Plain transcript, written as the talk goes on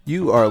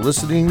You are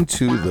listening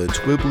to the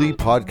Twibbly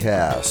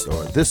Podcast,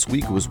 or This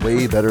Week Was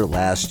Way Better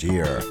Last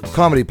Year.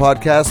 Comedy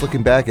podcast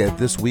looking back at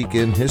this week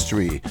in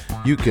history.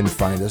 You can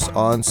find us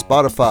on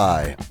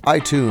Spotify,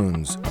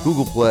 iTunes,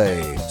 Google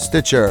Play,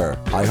 Stitcher,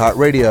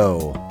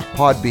 iHeartRadio,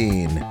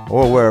 Podbean,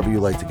 or wherever you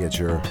like to get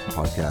your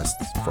podcasts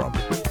from.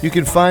 You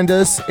can find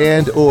us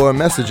and or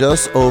message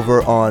us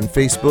over on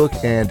Facebook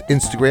and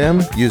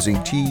Instagram using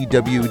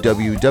TWWWBLY.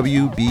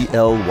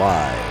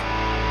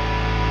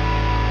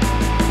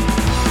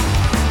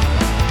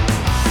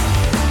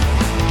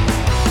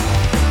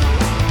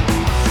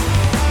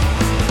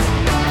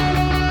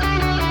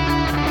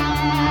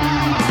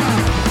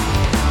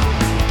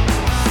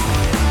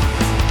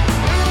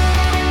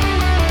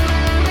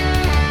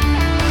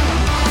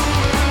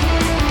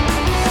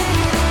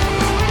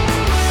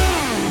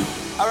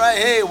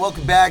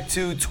 Welcome back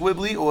to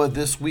Twibbly, or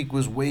This Week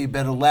Was Way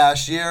Better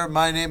Last Year.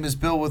 My name is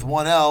Bill with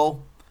one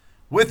L.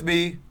 With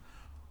me,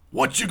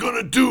 what you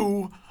gonna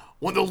do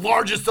when the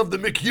largest of the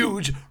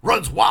McHuge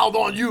runs wild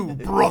on you,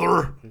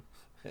 brother?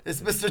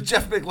 It's Mr.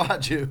 Jeff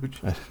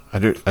McLodge. I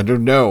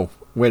don't know.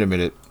 Wait a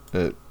minute.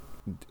 Do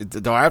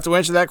I have to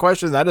answer that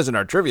question? That isn't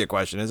our trivia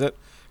question, is it?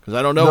 Because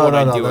I don't know what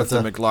I'd do if the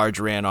McLarge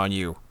ran on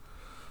you.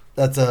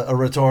 That's a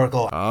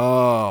rhetorical.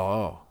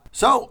 Oh.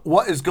 So,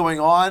 what is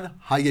going on?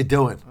 How you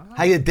doing?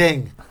 How you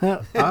ding?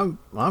 I'm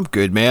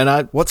good,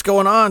 man. What's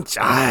going on? It's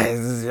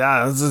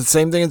the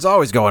same thing that's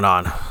always going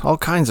on. All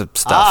kinds of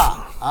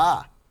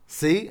stuff.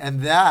 See,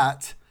 and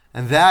that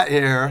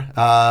here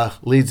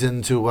leads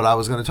into what I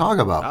was going to talk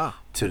about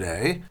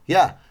today.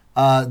 Yeah,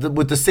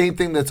 with the same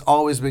thing that's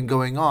always been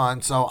going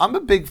on. So I'm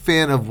a big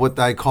fan of what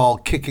I call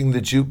kicking the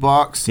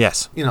jukebox.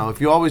 Yes. You know, if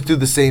you always do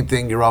the same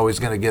thing, you're always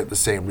going to get the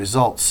same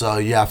results. So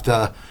you have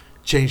to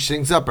change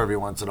things up every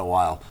once in a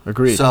while.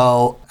 Agreed.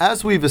 So,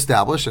 as we've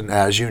established, and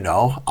as you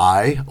know,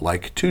 I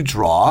like to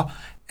draw,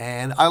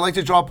 and I like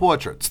to draw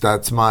portraits.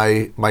 That's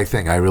my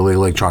thing. I really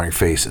like drawing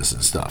faces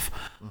and stuff.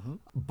 Mm-hmm.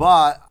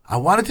 But I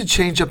wanted to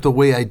change up the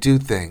way I do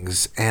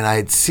things, and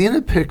I'd seen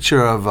a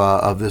picture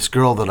of this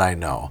girl that I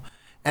know.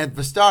 And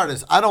for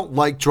starters, I don't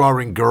like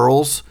drawing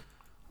girls.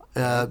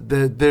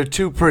 They're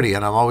too pretty,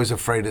 and I'm always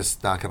afraid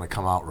it's not going to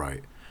come out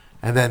right.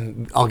 And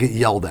then I'll get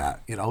yelled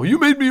at, you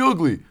made me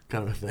ugly,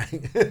 kind of a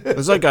thing.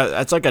 That's like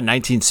a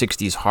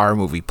 1960s horror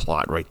movie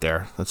plot right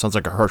there. That sounds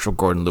like a Herschel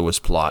Gordon Lewis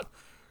plot.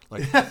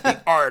 Like,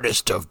 the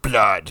artist of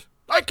blood.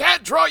 I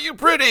can't draw you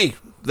pretty.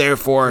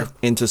 Therefore,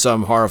 into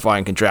some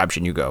horrifying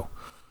contraption you go.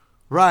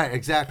 Right,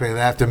 exactly.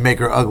 They have to make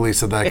her ugly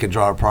so that I can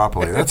draw her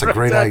properly. That's a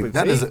great idea.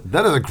 That is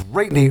a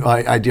great neat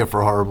idea for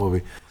a horror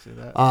movie. See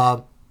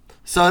that?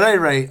 So at any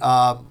rate,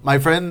 my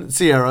friend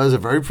Sierra is a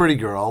very pretty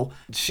girl.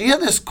 She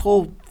had this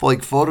cool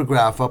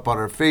photograph up on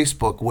her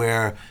Facebook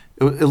where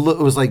it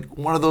was like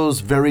one of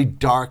those very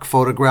dark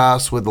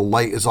photographs where the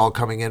light is all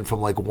coming in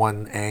from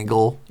one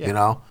angle,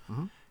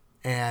 Mm-hmm.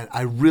 And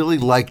I really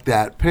liked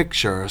that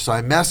picture. So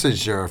I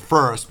messaged her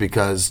first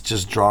because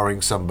just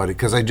drawing somebody,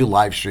 because I do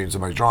live streams of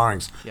my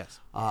drawings. Yes.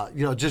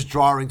 Just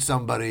drawing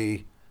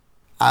somebody,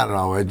 I don't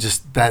know,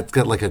 that's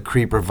got a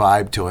creeper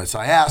vibe to it. So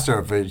I asked her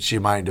if she'd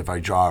mind if I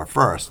draw her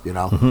first,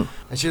 Mm-hmm.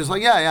 And she was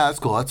like, yeah, that's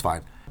cool, that's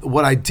fine.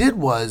 What I did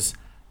was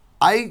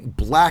I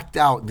blacked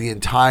out the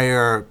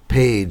entire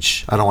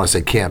page. I don't want to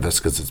say canvas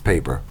because it's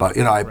paper, but,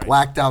 I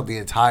blacked out the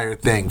entire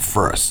thing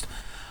first.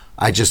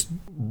 I just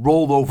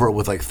rolled over it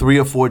with 3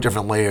 or 4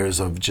 different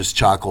layers of just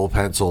charcoal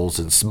pencils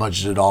and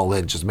smudged it all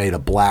in, just made a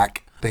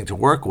black thing to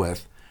work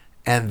with.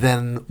 And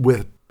then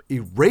with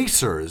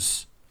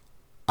erasers,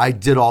 I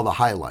did all the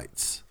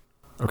highlights.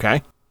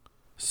 Okay.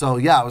 So,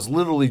 I was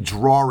literally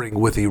drawing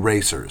with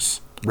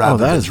erasers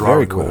rather than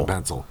drawing with a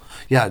pencil.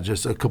 Yeah,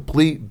 just a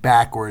complete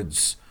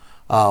backwards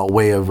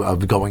way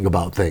of going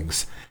about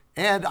things.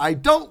 And I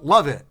don't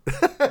love it.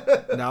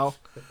 No?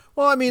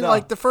 Well, I mean,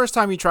 the first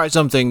time you try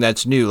something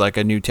that's new, like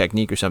a new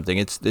technique or something,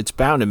 it's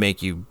bound to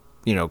make you,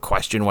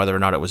 question whether or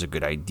not it was a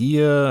good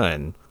idea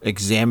and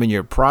examine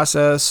your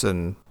process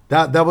and...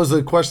 That was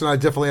a question I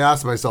definitely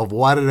asked myself.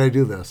 Why did I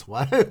do this?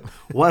 Why did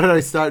I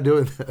start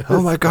doing this?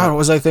 Oh my God, what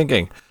was I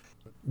thinking?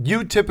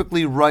 You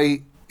typically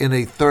write in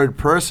a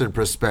third-person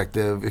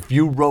perspective. If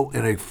you wrote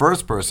in a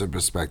first-person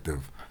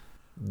perspective,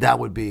 that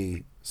would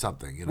be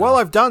something. Well,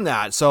 I've done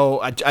that.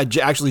 So I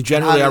actually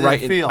generally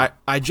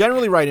I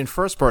generally write in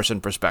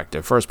first-person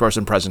perspective,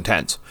 first-person present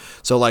tense.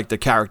 So the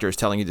character is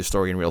telling you the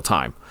story in real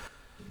time.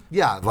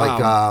 Yeah,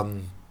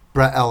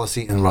 Brett Ellis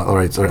Eaton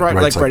writes like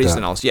Bret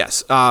Easton that. Ellis,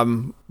 yes.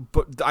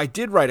 But I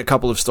did write a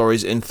couple of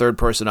stories in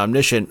third-person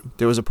omniscient.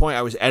 There was a point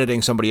I was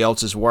editing somebody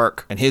else's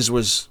work, and his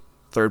was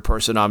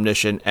third-person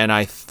omniscient, and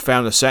I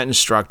found the sentence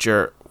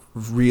structure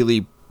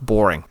really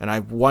boring. And I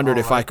wondered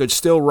if I could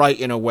still write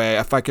in a way,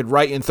 if I could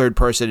write in third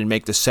person and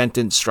make the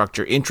sentence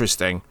structure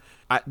interesting.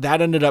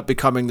 That ended up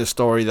becoming the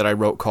story that I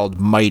wrote called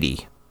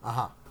Mighty.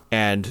 Uh-huh.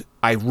 And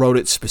I wrote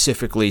it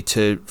specifically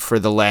for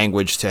the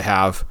language to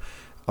have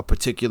a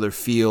particular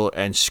feel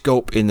and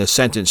scope in the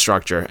sentence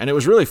structure. And it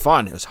was really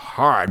fun. It was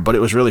hard, but it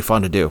was really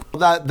fun to do.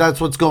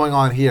 That's what's going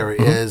on here.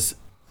 Is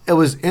it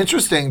was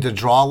interesting to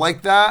draw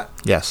like that.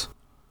 Yes.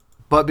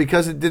 but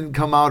because it didn't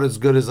come out as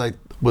good as I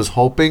was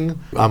hoping,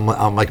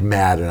 I'm like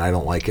mad and I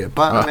don't like it.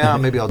 But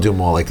maybe I'll do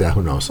more like that.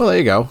 Who knows? Well, there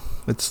you go.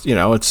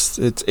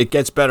 It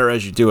gets better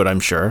as you do it, I'm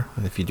sure,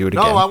 if you do it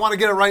again. No, I want to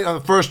get it right on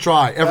the first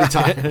try every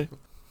time.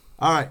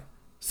 All right.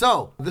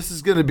 So, this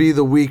is going to be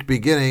the week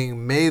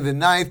beginning May the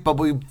 9th, but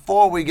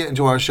before we get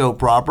into our show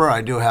proper,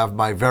 I do have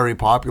my very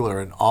popular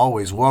and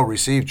always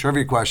well-received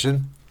trivia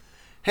question.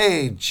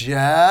 Hey,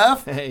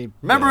 Jeff. Hey,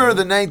 remember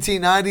the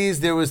 1990s,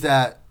 there was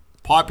that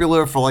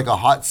popular for like a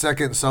hot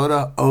second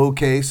soda,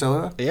 OK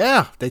Soda?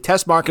 Yeah, they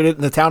test marketed it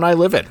in the town I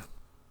live in.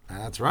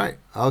 That's right.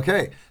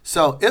 Okay.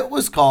 So, it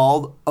was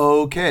called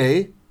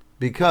OK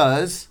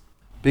because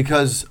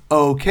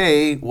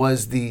OK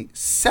was the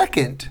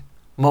second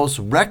most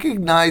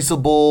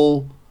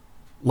recognizable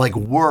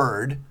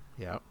word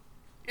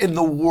in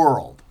the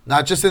world,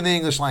 not just in the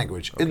English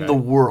language, in the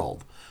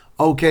world.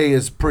 Okay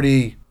is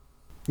pretty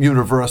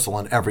universal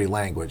in every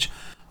language,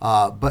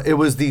 but it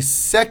was the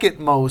second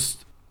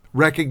most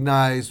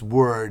recognized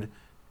word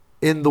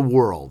in the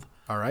world.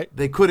 All right.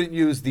 They couldn't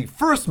use the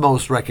first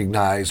most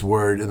recognized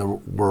word in the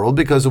world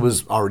because it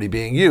was already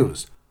being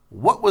used.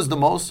 What was the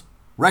most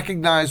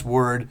recognized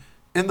word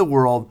in the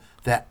world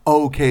that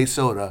OK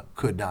Soda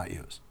could not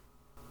use?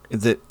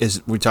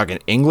 Is we talking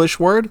English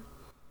word?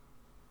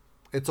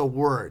 It's a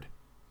word.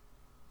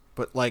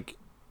 But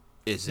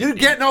is it You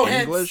get no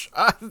English?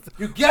 hints.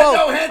 You get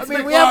no hints. I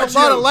mean, we have a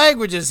lot of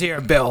languages here,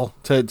 Bill,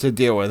 to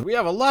deal with. We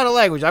have a lot of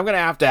language. I'm going to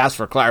have to ask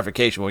for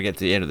clarification when we get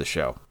to the end of the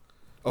show.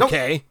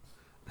 Okay.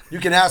 Nope. You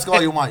can ask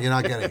all you want. You're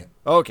not getting it.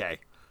 Okay.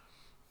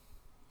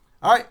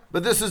 All right,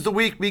 but this is the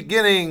week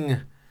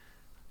beginning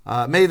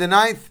May the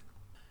 9th,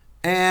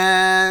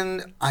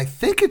 and I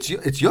think it's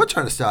your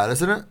turn to start,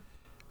 isn't it?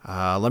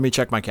 Let me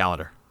check my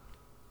calendar.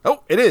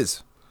 Oh, it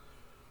is.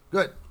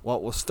 Good. Well,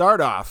 we'll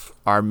start off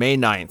our May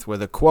 9th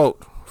with a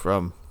quote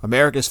from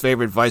America's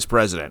favorite vice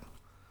president.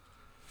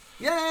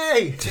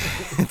 Yay!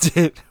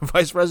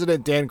 Vice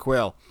President Dan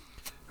Quayle,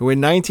 who in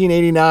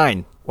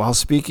 1989, while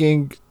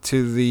speaking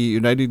to the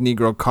United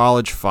Negro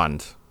College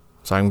Fund,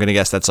 so I'm going to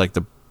guess that's like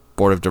the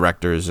board of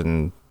directors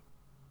and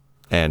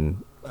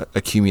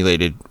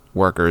accumulated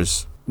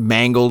workers,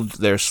 mangled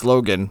their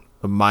slogan,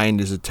 "A mind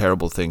is a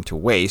terrible thing to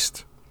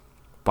waste,"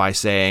 by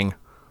saying,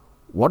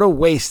 "What a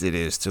waste it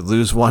is to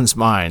lose one's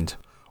mind,"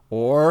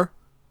 or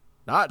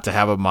 "Not to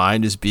have a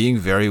mind is being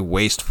very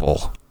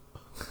wasteful."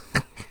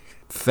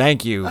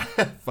 Thank you,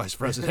 Vice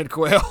President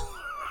Quayle,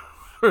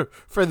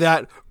 for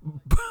that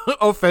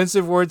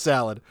offensive word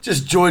salad.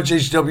 Just George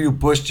H.W.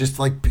 Bush just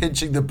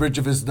pinching the bridge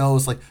of his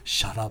nose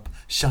shut up,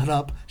 shut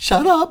up,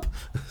 shut up.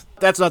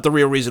 That's not the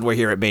real reason we're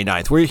here at May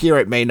 9th. We're here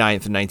at May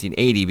 9th in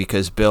 1980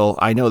 because, Bill,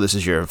 I know this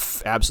is your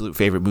absolute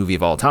favorite movie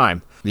of all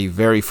time. The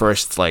very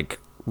first,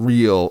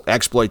 real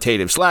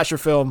exploitative slasher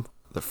film,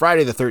 The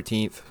Friday the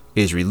 13th,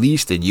 is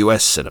released in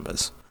U.S.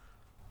 cinemas.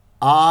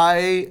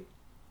 I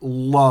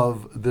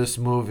love this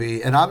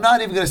movie, and I'm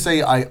not even going to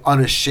say I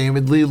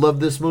unashamedly love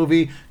this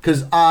movie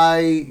because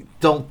I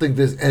don't think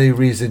there's any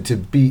reason to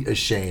be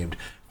ashamed.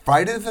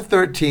 Friday the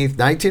 13th,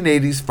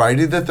 1980s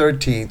Friday the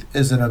 13th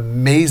is an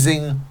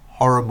amazing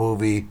horror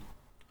movie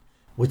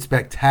with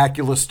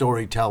spectacular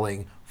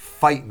storytelling.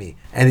 Fight me,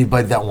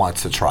 anybody that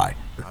wants to try.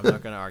 I'm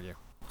not going to argue.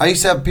 I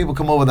used to have people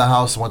come over the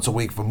house once a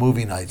week for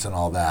movie nights and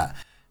all that.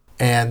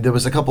 And there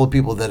was a couple of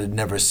people that had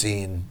never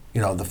seen,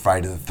 the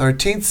Friday the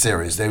 13th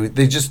series.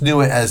 They just knew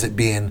it as it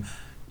being,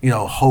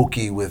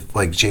 hokey with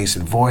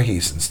Jason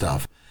Voorhees and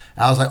stuff.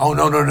 And I was like, oh,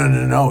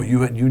 no.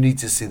 You need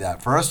to see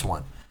that first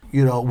one.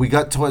 We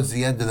got towards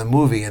the end of the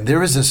movie and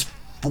there is this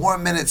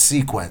 4-minute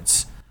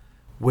sequence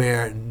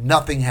where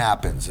nothing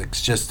happens.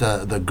 It's just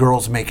the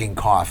girls making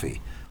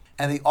coffee.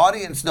 And the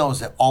audience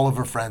knows that all of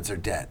her friends are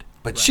dead.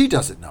 But she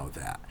doesn't know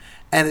that.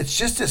 And it's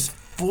just this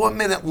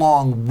 4-minute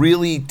long,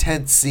 really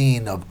tense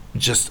scene of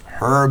just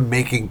her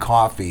making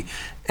coffee.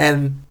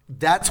 And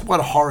that's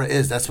what horror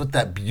is. That's what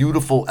that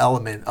beautiful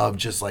element of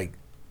just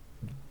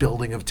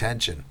building of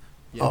tension.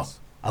 Yes.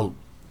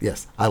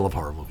 Yes, I love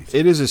horror movies.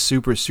 It is a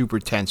super, super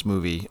tense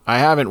movie. I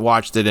haven't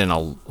watched it in a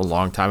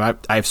long time.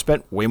 I've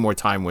spent way more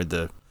time with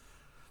the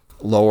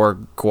lower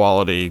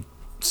quality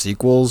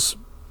sequels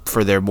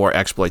for their more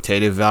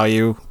exploitative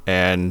value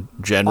and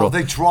general. Oh,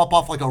 they drop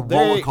off like a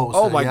roller coaster.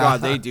 Oh my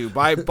God, they do.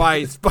 By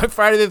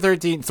Friday the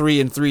 13th 3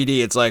 in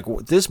 3D, it's like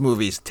this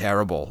movie's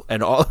terrible,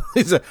 and all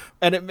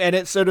and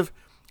it sort of.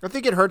 I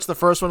think it hurts the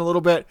first one a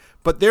little bit,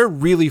 but they're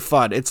really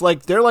fun. It's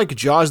they're like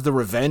Jaws: The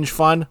Revenge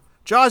fun.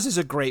 Jaws is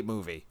a great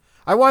movie.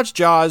 I watch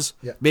Jaws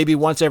maybe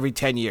once every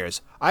 10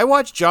 years. I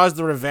watch Jaws: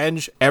 The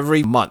Revenge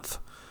every month.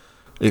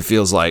 It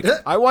feels like.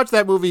 I watched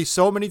that movie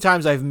so many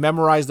times I've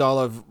memorized all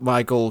of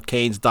Michael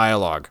Caine's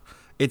dialogue.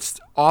 It's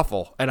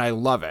awful, and I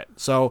love it.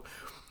 So,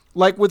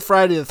 with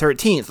Friday the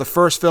 13th, the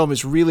first film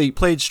is really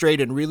played straight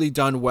and really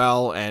done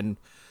well and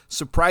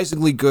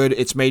surprisingly good.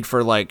 It's made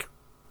for,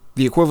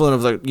 the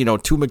equivalent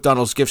of, 2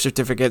 McDonald's gift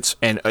certificates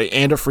and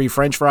a free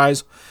French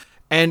fries.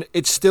 And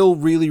it still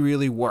really,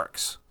 really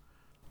works.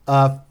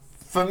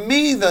 For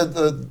me, I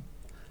don't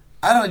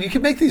know, you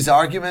can make these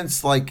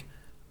arguments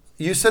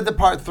You said the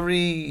part 3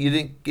 you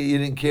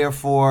didn't care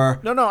for.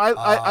 No,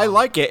 I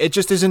like it. It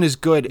just isn't as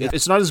good.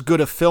 It's not as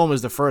good a film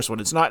as the first one.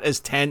 It's not as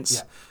tense.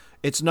 Yeah.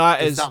 It's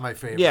not It's not my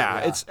favorite, Yeah,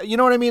 yeah. it's you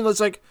know what I mean. It's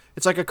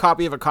like a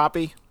copy of a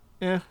copy.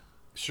 Yeah,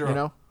 Sure. You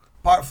know.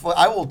 Part 4,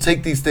 I will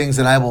take these things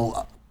and I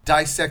will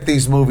dissect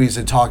these movies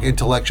and talk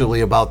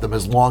intellectually about them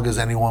as long as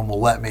anyone will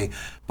let me.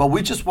 But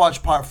we just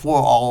watched part 4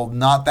 all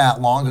not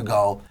that long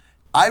ago.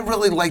 I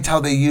really liked how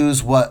they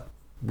use what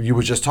you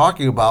were just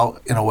talking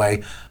about in a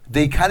way.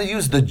 They kind of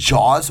use the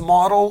Jaws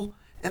model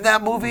in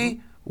that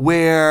movie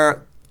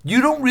where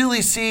you don't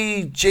really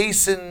see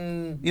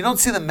Jason, you don't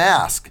see the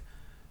mask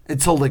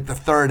until like the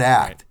third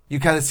act. Right. You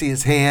kind of see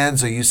his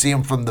hands or you see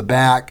him from the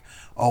back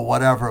or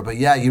whatever. But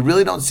yeah, you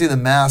really don't see the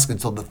mask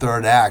until the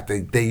third act.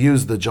 They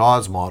use the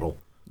Jaws model.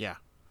 Yeah.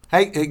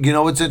 Hey, you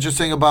know what's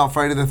interesting about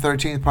Friday the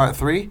 13th Part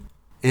 3?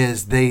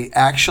 Is they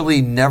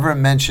actually never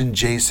mention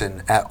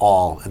Jason at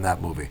all in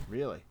that movie.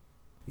 Really.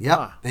 Yep.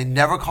 Huh. They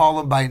never call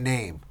him by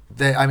name.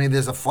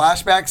 There's a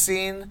flashback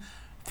scene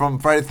from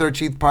Friday the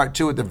 13th Part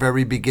 2 at the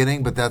very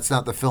beginning, but that's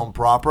not the film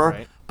proper.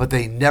 Right. But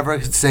they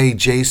never say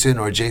Jason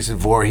or Jason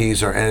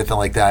Voorhees or anything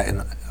like that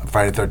in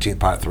Friday the 13th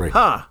Part 3.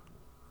 Huh.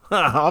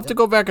 I'll have to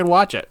go back and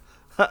watch it.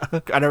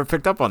 I never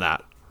picked up on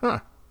that. Huh.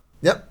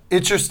 Yep.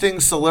 Interesting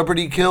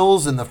celebrity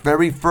kills in the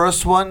very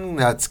first one.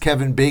 That's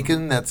Kevin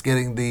Bacon that's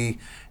getting the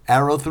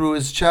arrow through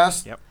his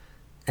chest. Yep.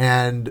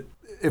 And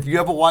if you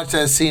ever watch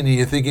that scene and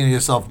you're thinking to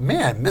yourself,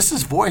 man,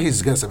 Mrs. Voorhees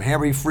has got some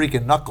hairy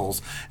freaking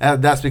knuckles.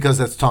 And that's because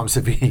that's Tom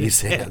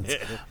Savini's hands.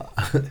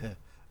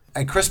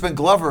 And Crispin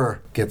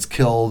Glover gets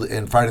killed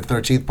in Friday the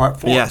 13th Part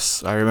 4.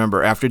 Yes, I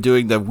remember. After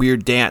doing the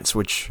weird dance,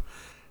 which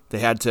they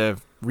had to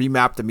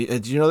remap the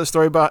music. Do you know the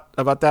story about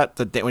that?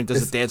 When he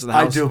does the dance in the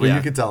house? I do, but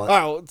you can tell it.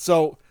 Oh,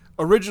 so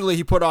originally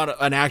he put on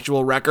an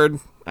actual record,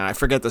 and I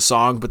forget the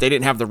song, but they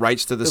didn't have the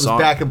rights to the song.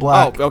 Back in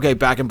Black. Oh, okay,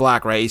 Back in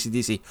Black, right?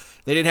 AC/DC.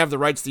 They didn't have the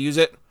rights to use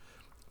it.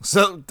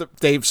 So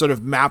they've sort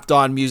of mapped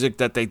on music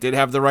that they did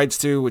have the rights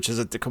to, which is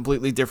at a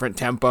completely different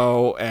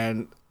tempo,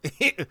 and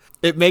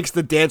it makes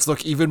the dance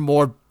look even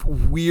more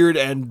weird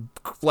and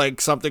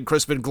like something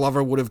Crispin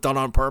Glover would have done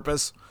on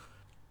purpose.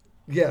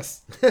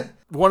 Yes.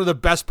 One of the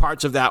best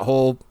parts of that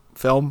whole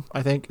film,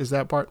 I think, is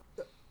that part.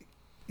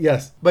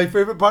 Yes. My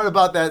favorite part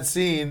about that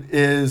scene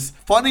is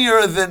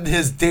funnier than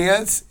his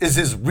dance is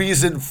his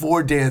reason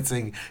for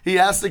dancing. He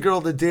asks the girl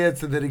to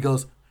dance and then he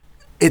goes,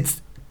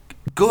 "It's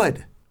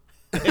good."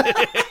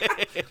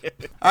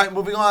 All right,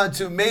 moving on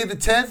to May the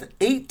 10th,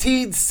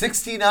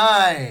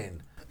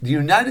 1869. The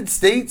United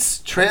States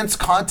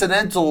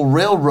Transcontinental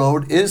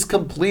Railroad is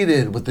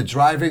completed with the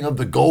driving of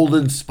the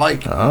Golden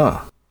Spike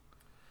at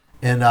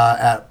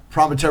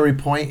Promontory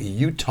Point,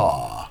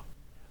 Utah.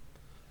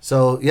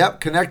 So,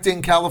 yep,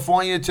 connecting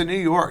California to New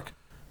York.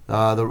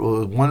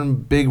 The one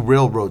big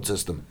railroad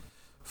system.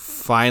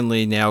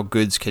 Finally, now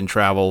goods can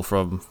travel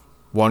from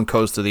one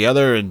coast to the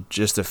other in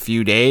just a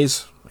few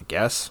days, I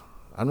guess.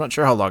 I'm not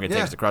sure how long it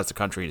takes to cross the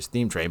country in a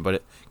steam train, but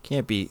it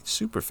can't be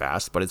super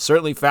fast. But it's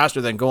certainly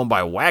faster than going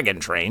by wagon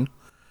train.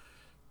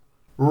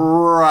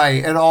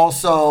 Right. And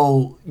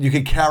also, you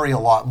could carry a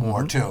lot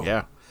more, too.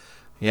 Yeah.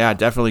 Yeah,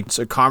 definitely.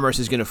 So commerce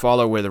is going to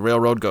follow where the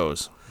railroad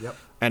goes. Yep.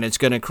 And it's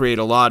going to create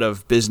a lot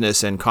of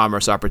business and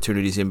commerce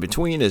opportunities in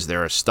between as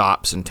there are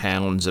stops and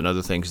towns and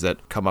other things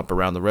that come up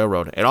around the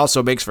railroad. It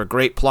also makes for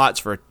great plots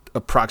for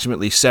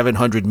approximately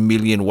 700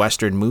 million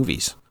Western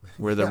movies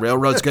where the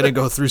railroad's going to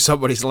go through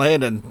somebody's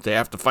land and they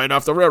have to fight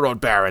off the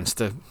railroad barons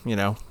to, you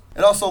know.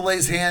 It also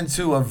lays hand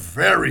to a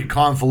very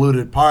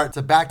convoluted part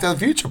to Back to the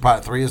Future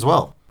Part 3 as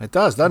well. It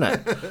does,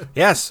 doesn't it?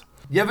 Yes.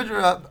 You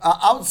ever,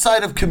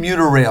 outside of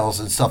commuter rails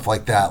and stuff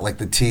like that, like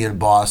the T in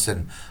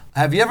Boston,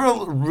 have you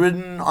ever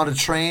ridden on a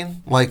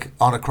train, like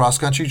on a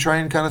cross-country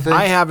train kind of thing?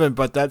 I haven't,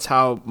 but that's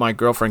how my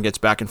girlfriend gets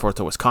back and forth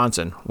to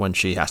Wisconsin when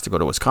she has to go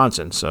to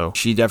Wisconsin. So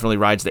she definitely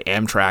rides the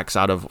Amtraks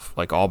out of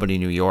like Albany,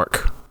 New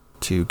York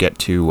to get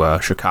to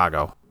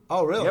Chicago.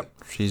 Oh, really? Yep.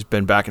 She's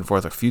been back and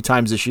forth a few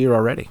times this year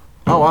already.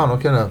 Oh, wow, no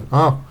kidding.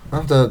 Oh, I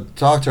have to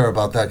talk to her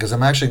about that because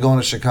I'm actually going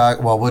to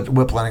Chicago. Well,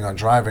 we're planning on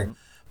driving,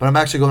 but I'm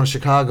actually going to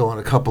Chicago in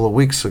a couple of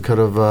weeks. So could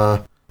have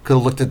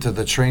looked into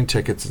the train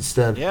tickets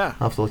instead. Yeah.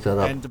 I'll have to look that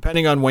up. And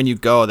depending on when you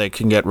go, they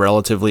can get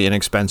relatively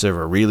inexpensive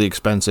or really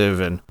expensive.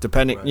 And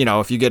depending, you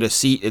know, if you get a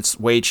seat, it's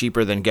way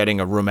cheaper than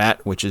getting a roomette,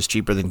 which is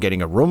cheaper than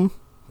getting a room.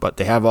 But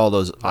they have all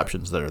those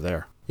options that are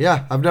there.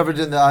 Yeah, I've never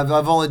done that.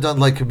 I've only done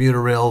like commuter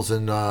rails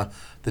and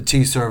the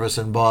T service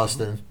in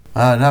Boston.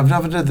 And I've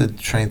never did the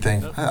train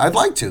thing. I'd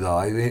like to, though.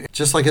 I mean,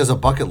 just like as a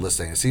bucket list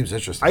thing, it seems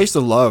interesting. I used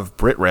to love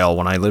Britrail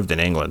when I lived in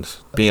England.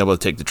 Being able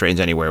to take the trains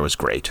anywhere was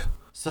great.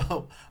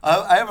 So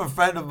I have a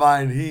friend of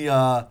mine.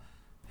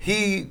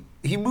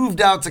 He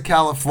moved out to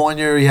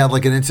California. He had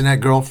like an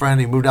internet girlfriend.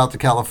 He moved out to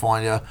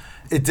California.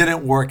 It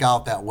didn't work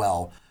out that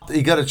well.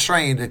 He got a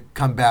train to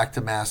come back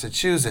to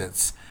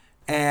Massachusetts.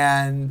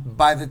 And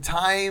by the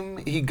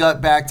time he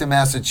got back to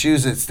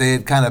Massachusetts, they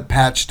had kind of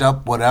patched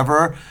up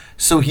whatever.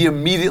 So he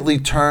immediately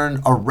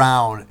turned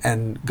around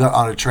and got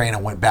on a train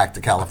and went back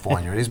to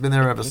California. He's been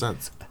there ever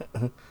since.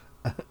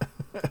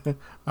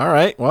 All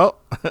right. Well,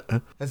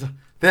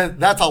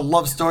 That's a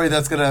love story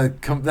that's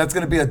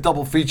gonna be a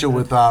double feature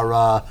with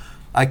our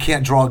I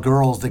Can't Draw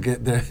Girls to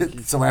get there,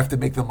 so I have to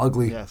make them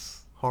ugly.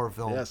 Yes. Horror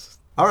film. Yes.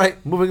 All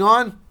right, moving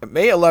on.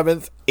 May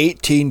 11th,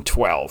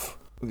 1812,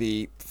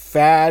 the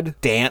fad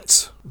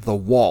dance, the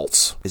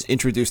waltz, is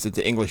introduced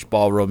into English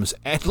ballrooms,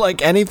 and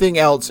like anything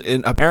else,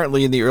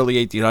 apparently in the early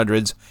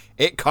 1800s,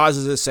 it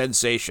causes a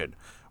sensation.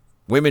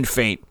 Women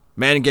faint,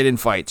 men get in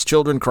fights,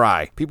 children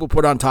cry, people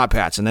put on top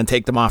hats and then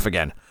take them off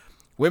again.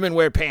 Women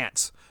wear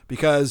pants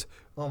because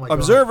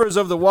observers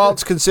of the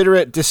waltz consider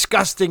it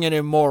disgusting and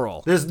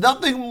immoral. There's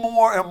nothing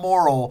more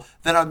immoral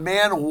than a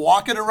man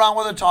walking around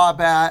with a top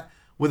hat,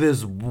 with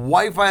his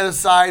wife on his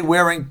side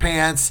wearing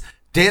pants,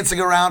 dancing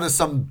around to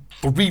some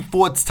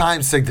 3/4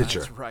 time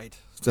signature. That's right.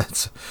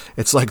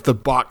 It's like the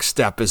box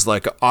step is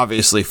like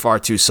obviously far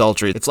too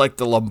sultry. It's like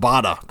the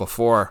lambada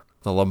before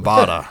the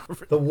lambada.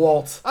 The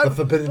waltz, the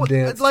forbidden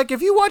dance. Like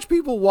if you watch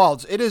people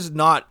waltz, it is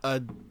not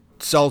a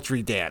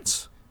sultry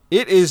dance.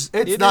 It's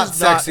not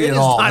sexy at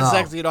all. It is not No.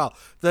 sexy at all.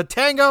 The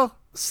tango,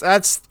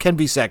 can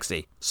be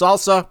sexy.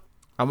 Salsa,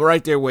 I'm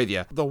right there with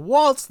you. The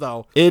waltz,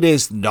 though, it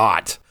is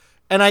not.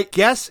 And I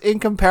guess in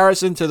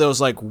comparison to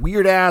those like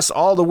weird ass,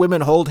 all the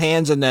women hold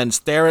hands and then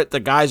stare at the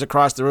guys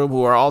across the room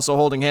who are also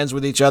holding hands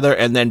with each other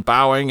and then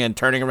bowing and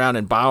turning around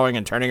and bowing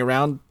and turning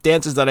around,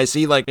 dances that I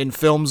see like in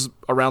films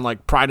around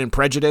like Pride and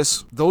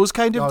Prejudice, those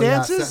kind of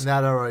dances. Yeah,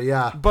 that era,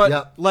 yeah.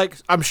 But like,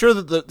 I'm sure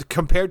that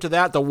compared to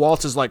that, the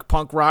waltz is like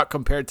punk rock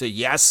compared to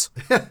Yes.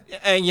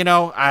 And you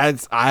know, I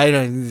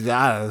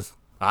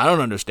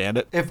don't understand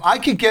it. If I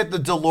could get the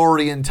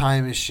DeLorean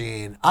time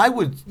machine, I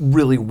would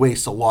really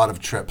waste a lot of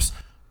trips.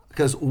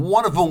 Because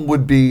one of them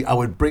would be, I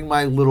would bring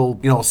my little,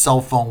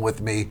 cell phone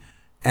with me,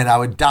 and I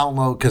would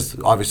download, because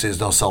obviously there's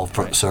no cell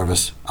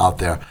service out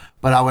there,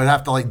 but I would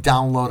have to like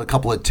download a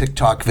couple of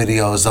TikTok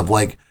videos of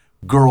like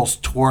girls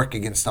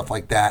twerking and stuff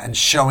like that, and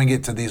showing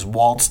it to these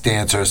waltz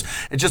dancers,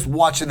 and just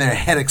watching their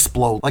head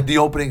explode, like the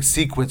opening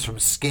sequence from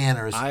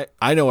Scanners.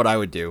 I know what I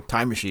would do,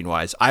 time machine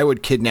wise. I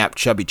would kidnap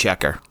Chubby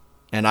Checker,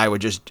 and I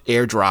would just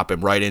airdrop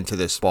him right into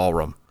this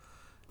ballroom.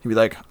 He'd be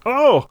like,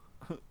 "Oh,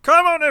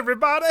 come on,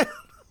 everybody."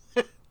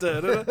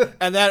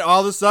 And then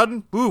all of a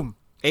sudden, boom,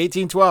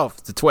 1812,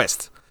 it's a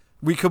twist.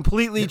 We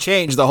completely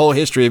changed the whole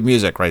history of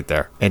music right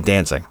there and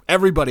dancing.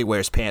 Everybody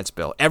wears pants,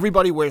 Bill.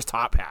 Everybody wears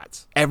top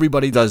hats.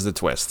 Everybody does the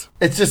twist.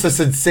 It's just a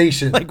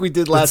sensation. Like we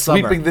did last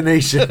summer. Sweeping the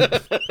nation.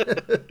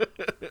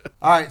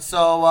 All right,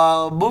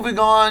 so moving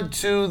on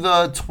to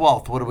the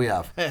 12th. What do we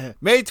have?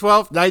 May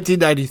 12th,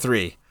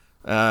 1993.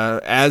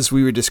 As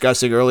we were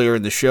discussing earlier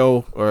in the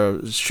show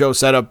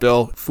setup,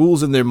 Bill,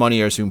 fools and their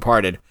money are soon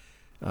parted.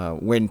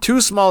 When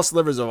two small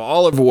slivers of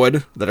olive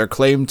wood that are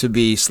claimed to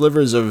be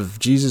slivers of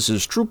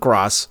Jesus' true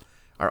cross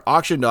are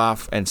auctioned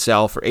off and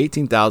sell for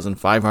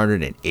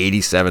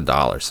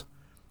 $18,587.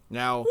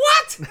 Now,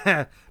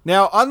 what?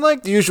 Now,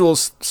 unlike the usual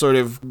sort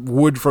of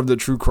wood from the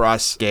true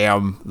cross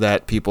scam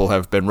that people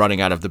have been running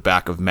out of the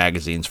back of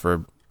magazines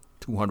for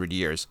 200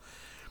 years,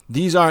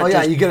 these aren't. Oh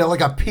yeah, you get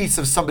like a piece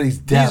of somebody's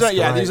desk.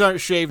 These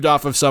aren't shaved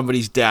off of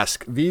somebody's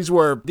desk. These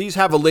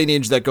have a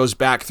lineage that goes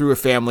back through a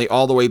family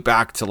all the way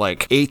back to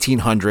like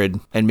 1800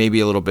 and maybe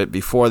a little bit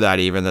before that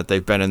even, that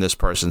they've been in this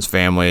person's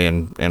family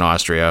in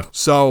Austria.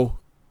 So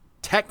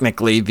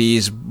technically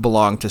these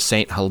belong to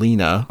Saint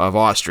Helena of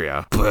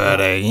Austria,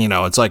 but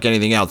it's like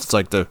anything else. It's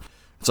like the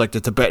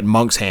Tibetan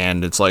monk's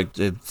hand. It's like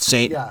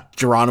Saint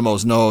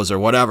Geronimo's nose or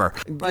whatever.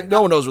 Right.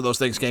 No one knows where those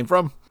things came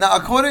from. Now,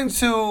 according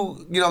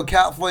to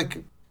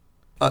Catholic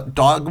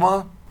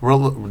dogma,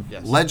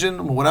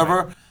 legend,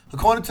 whatever. Right.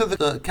 According to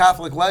the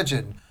Catholic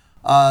legend,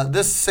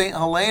 this Saint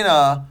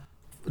Helena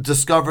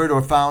discovered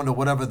or found or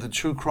whatever the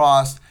true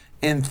cross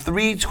in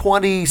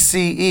 320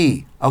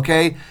 CE.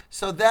 Okay,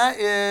 so that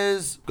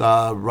is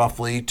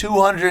roughly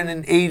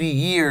 280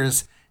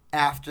 years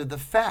after the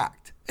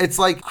fact. It's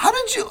like, how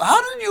did you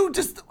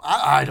just?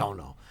 I don't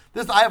know.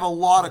 I have a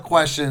lot of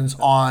questions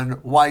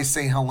on why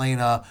Saint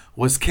Helena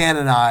was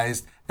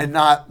canonized and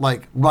not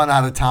like run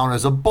out of town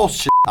as a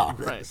bullshit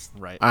artist.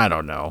 Right. I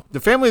don't know. The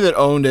family that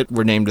owned it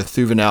were named the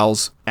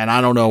Thuvenels, and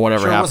I don't know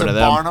whatever happened to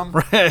them. Barnum?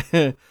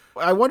 Right.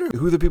 I wonder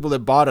who the people that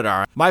bought it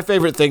are. My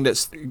favorite thing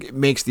that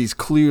makes these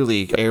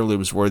clearly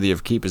heirlooms worthy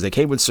of keep is they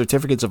came with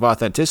certificates of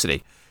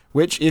authenticity,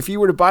 which if you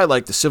were to buy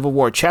like the Civil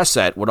War chess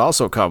set would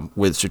also come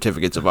with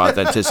certificates of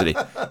authenticity.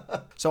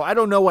 So I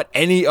don't know what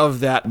any of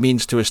that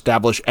means to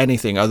establish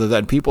anything other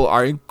than people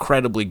are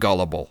incredibly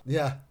gullible.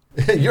 Yeah.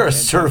 You're a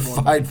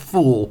certified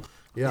fool.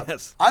 Yeah.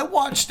 Yes. I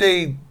watched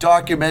a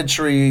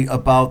documentary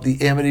about the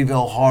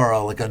Amityville Horror,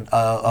 like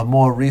a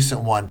more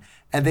recent one,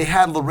 and they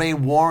had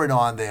Lorraine Warren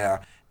on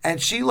there. And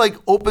she like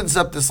opens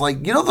up this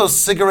like, those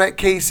cigarette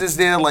cases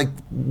there, like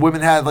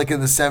women had like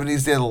in the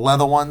 70s, they're the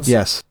leather ones?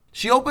 Yes.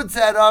 She opens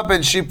that up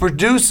and she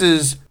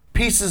produces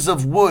pieces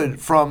of wood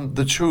from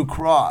the true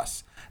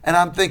cross. And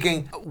I'm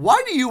thinking,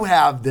 why do you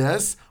have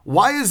this?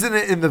 Why isn't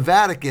it in the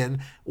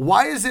Vatican?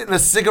 Why is it in a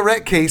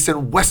cigarette case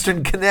in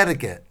Western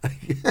Connecticut?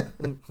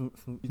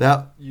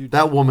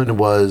 That woman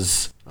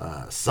was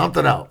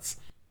something else.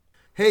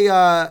 Hey,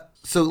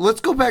 So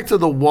let's go back to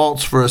the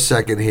waltz for a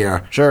second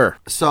here. Sure.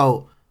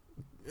 So,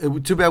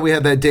 too bad we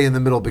had that day in the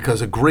middle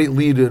because a great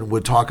lead-in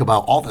would talk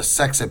about all the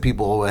sex that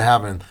people were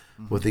having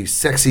with these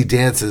sexy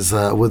dances,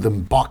 with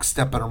them box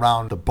stepping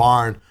around the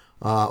barn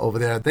over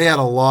there. They had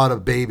a lot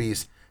of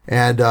babies,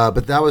 and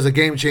but that was a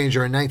game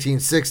changer in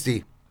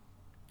 1960.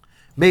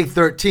 May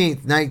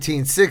 13th,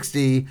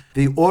 1960,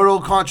 the oral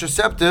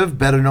contraceptive,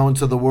 better known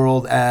to the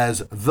world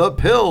as the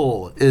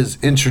pill, is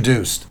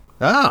introduced.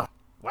 Oh,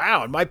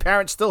 wow. And my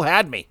parents still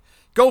had me.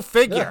 Go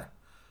figure.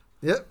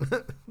 Yep.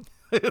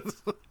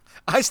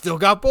 I still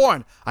got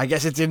born. I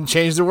guess it didn't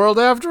change the world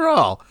after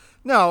all.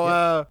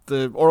 No,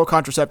 the oral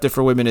contraceptive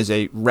for women is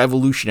a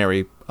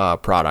revolutionary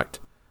product.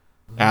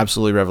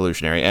 Absolutely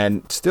revolutionary.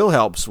 And still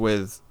helps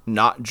with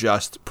not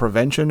just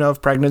prevention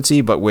of pregnancy,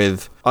 but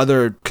with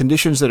other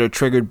conditions that are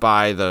triggered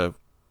by the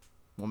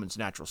woman's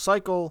natural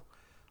cycle.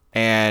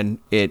 And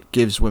it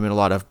gives women a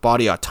lot of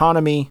body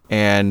autonomy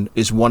and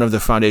is one of the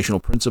foundational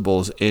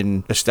principles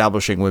in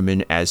establishing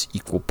women as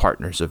equal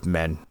partners of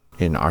men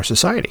in our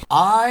society.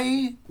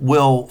 I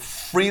will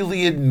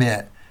freely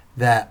admit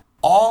that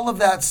all of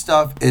that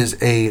stuff is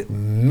a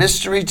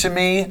mystery to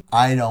me.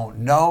 I don't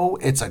know.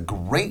 It's a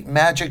great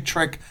magic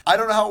trick. I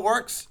don't know how it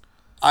works.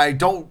 I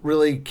don't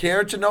really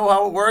care to know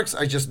how it works.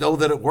 I just know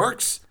that it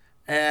works.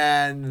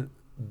 And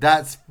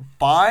that's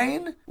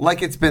fine.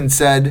 Like it's been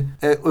said,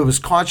 it was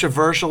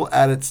controversial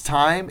at its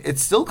time.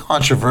 It's still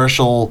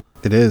controversial.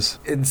 It is.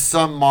 In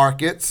some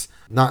markets.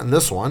 Not in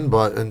this one,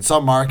 but in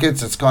some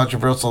markets, it's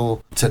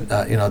controversial to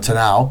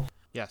now.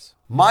 Yes.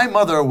 My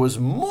mother was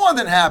more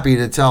than happy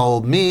to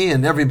tell me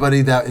and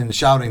everybody that in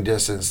shouting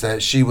distance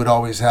that she would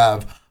always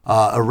have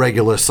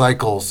irregular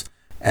cycles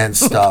and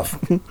stuff.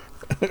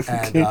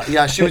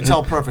 And she would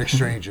tell perfect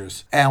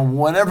strangers. And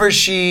whenever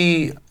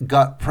she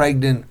got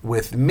pregnant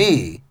with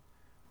me,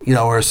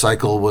 her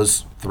cycle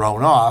was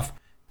thrown off.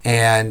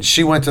 And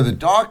she went to the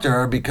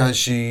doctor because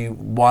she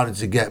wanted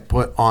to get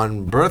put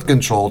on birth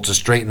control to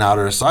straighten out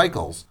her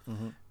cycles.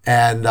 Mm-hmm.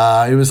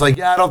 And he was like,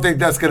 I don't think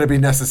that's going to be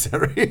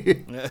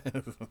necessary.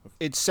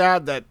 It's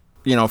sad that,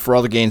 for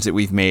all the gains that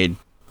we've made,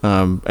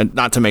 and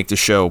not to make the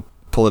show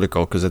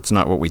political because it's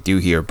not what we do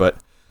here, but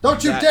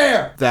don't you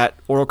dare! That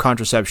oral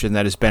contraception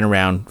that has been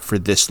around for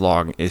this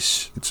long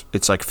it's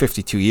like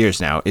 52 years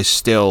now is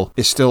still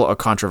a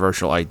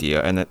controversial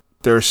idea, and that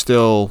there's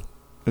still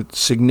a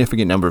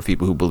significant number of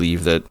people who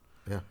believe that,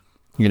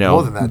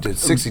 more than that, dude.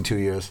 62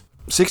 years.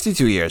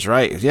 62 years,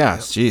 right? Yeah,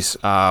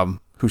 jeez.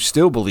 Who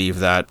still believe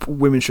that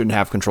women shouldn't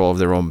have control of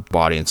their own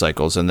body and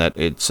cycles, and that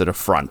it's an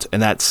affront.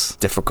 And that's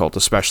difficult,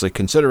 especially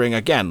considering,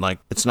 again, like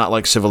it's not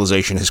like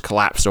civilization has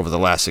collapsed over the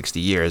last 60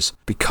 years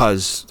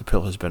because the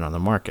pill has been on the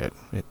market.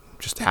 It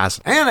just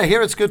hasn't. And I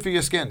hear it's good for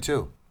your skin,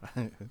 too.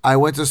 I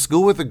went to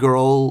school with a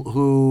girl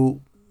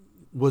who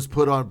was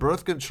put on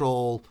birth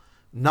control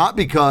not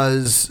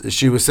because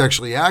she was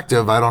sexually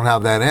active. I don't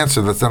have that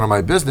answer. That's none of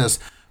my business.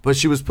 But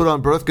she was put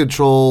on birth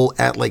control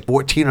at like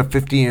 14 or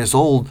 15 years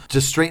old to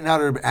straighten out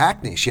her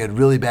acne. She had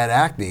really bad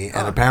acne.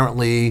 And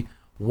apparently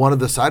one of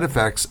the side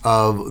effects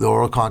of the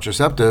oral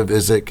contraceptive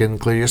is it can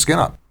clear your skin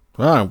up.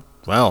 Oh,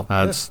 well,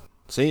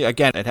 see,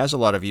 again, it has a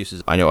lot of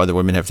uses. I know other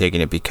women have taken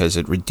it because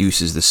it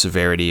reduces the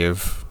severity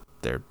of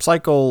their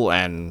cycle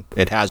and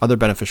it has other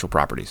beneficial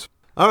properties.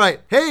 All right.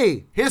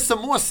 Hey, here's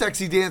some more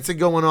sexy dancing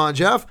going on,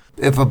 Jeff.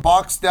 If a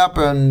box step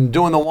and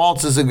doing the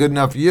waltz isn't good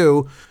enough for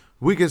you,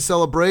 we can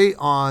celebrate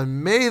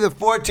on May the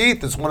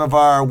 14th. It's one of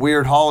our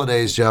weird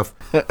holidays, Jeff.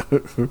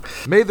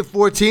 May the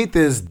 14th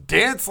is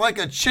Dance Like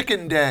a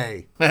Chicken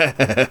Day.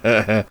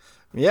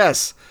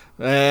 Yes.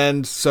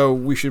 And so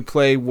we should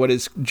play what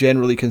is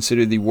generally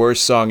considered the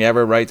worst song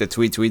ever, right? The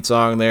Tweet Tweet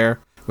song there,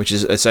 which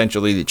is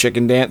essentially the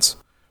chicken dance.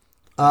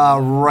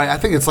 Right. I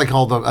think it's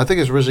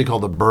originally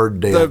called the bird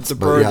dance. The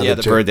bird,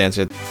 the bird dance.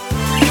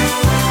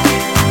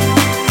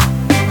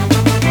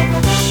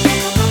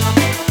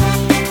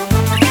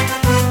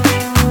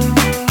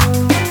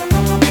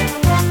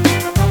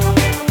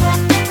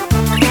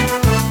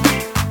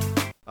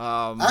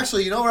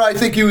 Actually,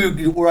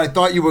 where I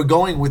thought you were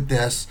going with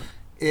this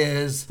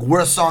is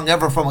worst song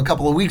ever from a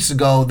couple of weeks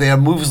ago. There,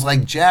 Moves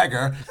Like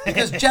Jagger,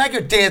 because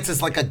Jagger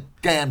dances like a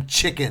damn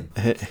chicken.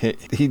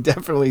 He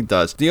definitely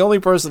does. The only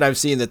person I've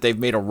seen that they've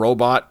made a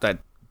robot that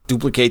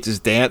duplicates his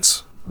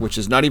dance, which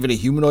is not even a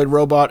humanoid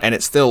robot, and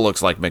it still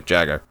looks like Mick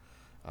Jagger.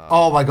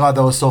 Oh my God,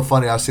 that was so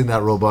funny. I've seen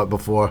that robot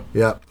before.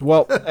 Yeah.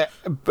 Well,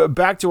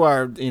 back to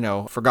our,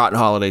 forgotten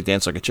holiday,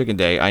 Dance Like a Chicken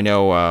Day. I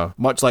know,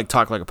 much like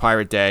Talk Like a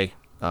Pirate Day,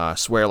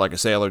 Swear Like a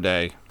Sailor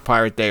Day,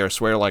 Pirate Day, or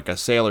Swear Like a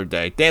Sailor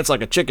Day, Dance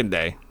Like a Chicken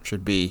Day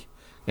should be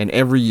an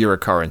every year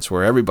occurrence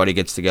where everybody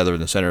gets together in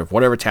the center of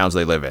whatever towns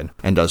they live in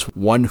and does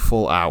 1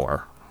 full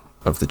hour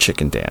of the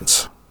chicken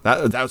dance.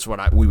 That's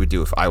what we would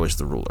do if I was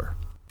the ruler.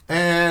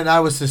 And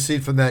I was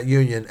secede from that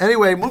union.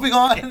 Anyway, moving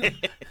on.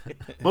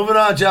 Moving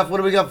on, Jeff. What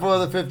do we got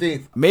for the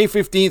 15th? May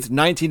 15th,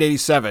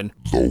 1987.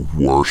 The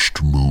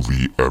worst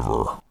movie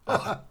ever.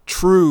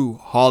 True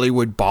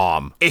Hollywood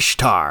bomb.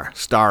 Ishtar,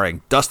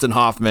 starring Dustin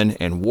Hoffman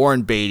and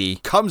Warren Beatty,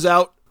 comes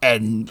out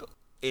and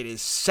It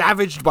is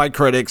savaged by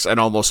critics, and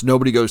almost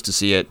nobody goes to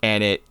see it.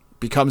 And it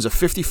becomes a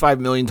 $55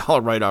 million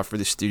write-off for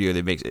the studio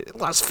that makes it. It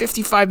lost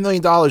 $55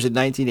 million in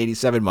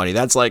 1987 money.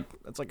 That's like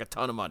a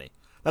ton of money.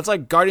 That's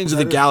like Guardians of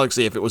the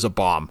Galaxy if it was a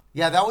bomb.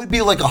 Yeah, that would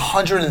be like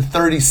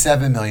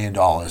 $137 million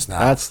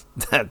now.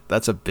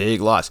 That's a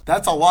big loss.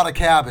 That's a lot of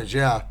cabbage,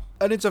 yeah.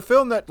 And it's a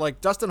film that, like,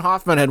 Dustin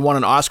Hoffman had won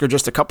an Oscar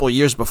just a couple of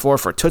years before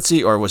for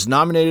Tootsie, or was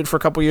nominated for a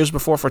couple of years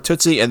before for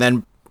Tootsie, and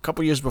then a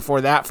couple of years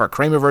before that for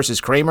Kramer versus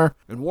Kramer.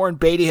 And Warren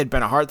Beatty had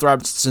been a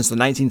heartthrob since the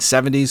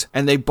 1970s,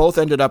 and they both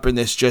ended up in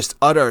this just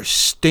utter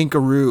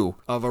stinkeroo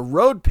of a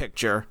road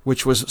picture,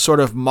 which was sort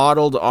of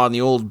modeled on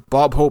the old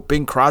Bob Hope,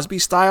 Bing Crosby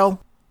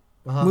style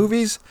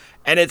movies.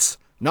 And it's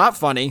not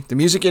funny. The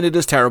music in it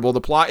is terrible.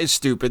 The plot is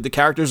stupid. The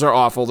characters are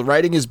awful. The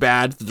writing is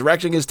bad. The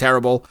directing is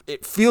terrible.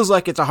 It feels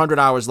like it's 100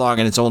 hours long,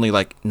 and it's only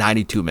like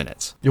 92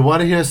 minutes. You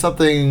want to hear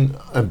something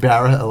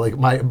like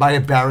my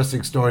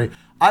embarrassing story?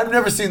 I've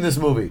never seen this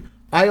movie.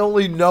 I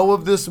only know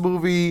of this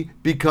movie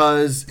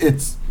because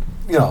it's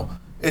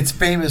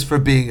famous for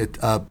being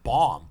a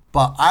bomb.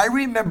 But I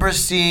remember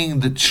seeing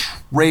the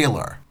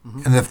trailer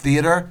in the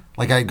theater.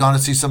 Like, I had gone to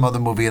see some other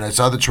movie, and I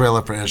saw the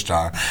trailer for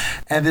Ishtar.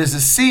 And there's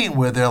a scene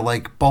where they're,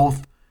 like,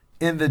 both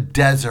in the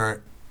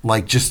desert,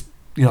 like, just,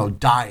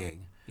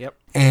 dying. Yep.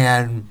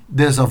 And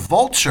there's a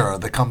vulture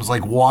that comes,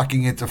 like,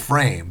 walking into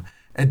frame.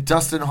 And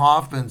Dustin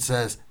Hoffman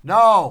says,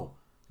 no,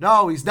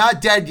 he's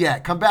not dead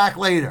yet. Come back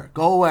later.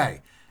 Go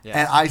away. Yes.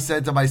 And I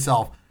said to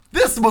myself,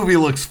 this movie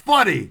looks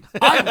funny.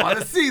 I want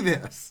to see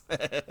this.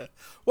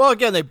 Well,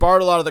 again, they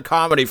borrowed a lot of the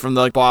comedy from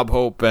the Bob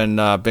Hope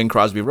and Bing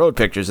Crosby road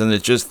pictures, and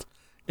it just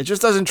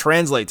doesn't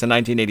translate to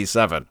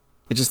 1987.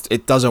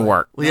 It doesn't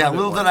work. Well, yeah,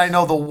 little did I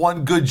know the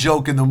one good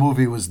joke in the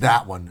movie was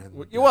that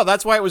one. Well,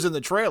 that's why it was in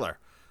the trailer,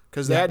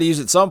 because they had to use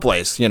it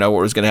someplace, where it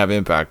was going to have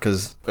impact,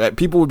 because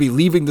people would be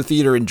leaving the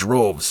theater in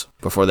droves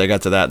before they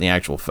got to that in the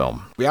actual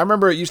film. I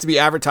remember it used to be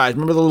advertised.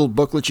 Remember the little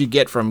booklet you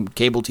get from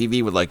cable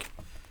TV with, like,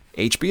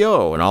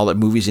 HBO and all the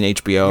movies in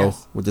HBO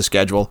with the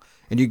schedule,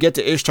 and you get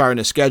to Ishtar in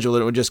the schedule,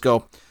 and it would just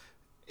go,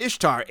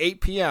 Ishtar, 8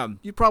 p.m.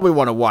 You probably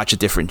want to watch a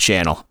different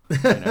channel.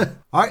 All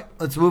right,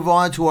 let's move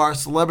on to our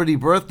celebrity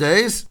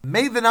birthdays.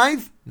 May the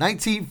 9th,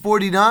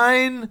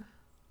 1949.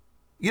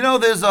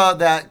 There's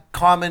that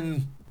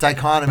common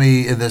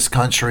dichotomy in this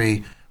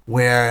country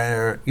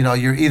where,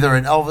 you're either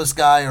an Elvis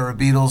guy or a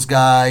Beatles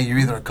guy. You're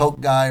either a Coke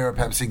guy or a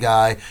Pepsi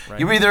guy. Right.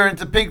 You're either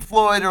into Pink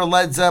Floyd or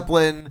Led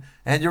Zeppelin.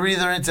 And you're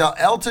either into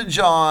Elton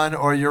John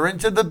or you're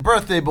into the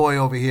birthday boy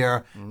over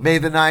here. May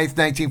the 9th,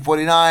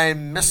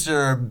 1949,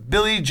 Mr.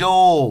 Billy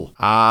Joel.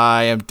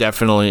 I am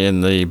definitely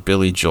in the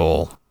Billy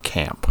Joel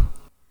camp.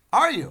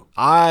 Are you?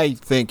 I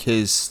think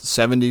his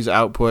 70s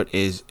output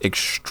is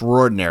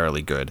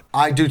extraordinarily good.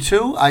 I do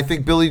too. I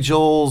think Billy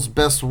Joel's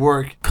best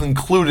work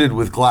concluded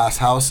with Glass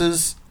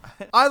Houses.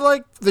 I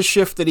like the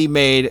shift that he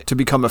made to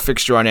become a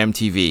fixture on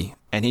MTV.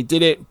 And he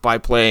did it by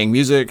playing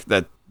music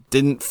that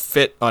didn't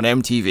fit on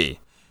MTV.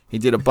 He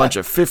did a bunch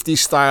of 50s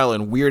style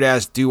and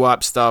weird-ass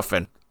doo-wop stuff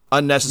and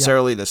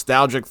unnecessarily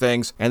nostalgic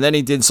things. And then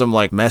he did some,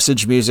 like,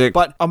 message music.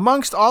 But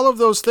amongst all of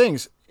those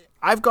things,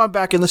 I've gone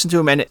back and listened to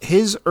him, and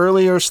his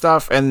earlier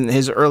stuff and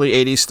his early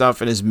 80s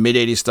stuff and his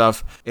mid-80s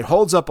stuff, it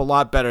holds up a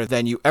lot better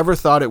than you ever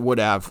thought it would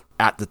have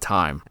at the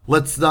time.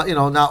 Let's not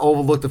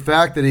overlook the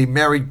fact that he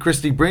married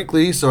Christy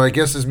Brinkley, so I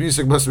guess his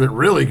music must have been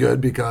really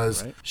good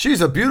because she's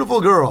a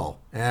beautiful girl.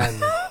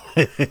 And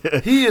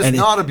he is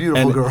not a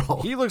beautiful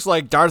girl. He looks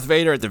like Darth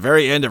Vader at the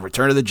very end of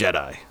Return of the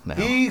Jedi. Now.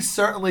 He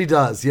certainly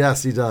does.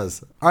 Yes, he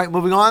does. All right,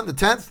 moving on. The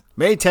 10th.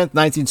 May 10th,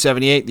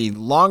 1978, the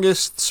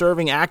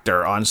longest-serving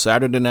actor on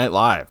Saturday Night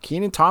Live,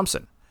 Kenan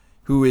Thompson,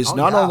 who is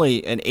not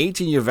only an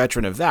 18-year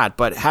veteran of that,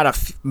 but had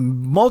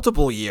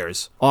multiple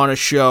years on a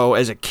show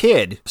as a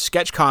kid,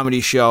 sketch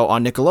comedy show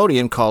on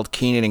Nickelodeon called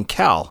Kenan and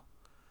Kel.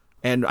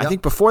 And I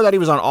think before that he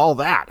was on All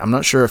That. I'm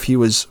not sure if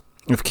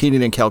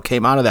Kenan and Kel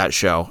came out of that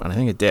show, and I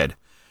think it did.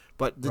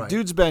 But the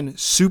dude's been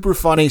super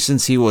funny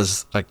since he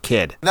was a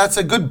kid. That's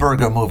a Good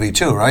Burger movie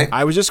too, right?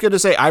 I was just going to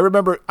say, I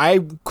remember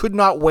I could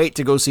not wait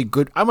to go see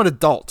I'm an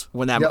adult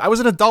when that I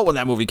was an adult when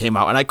that movie came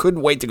out, and I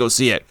couldn't wait to go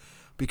see it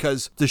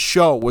because the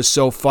show was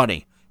so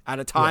funny. At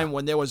a time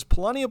when there was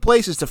plenty of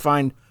places to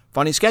find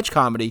funny sketch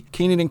comedy,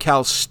 Kenan and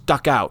Kel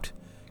stuck out.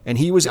 And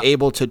he was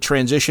able to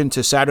transition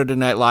to Saturday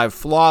Night Live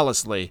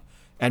flawlessly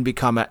and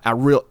become a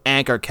real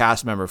anchor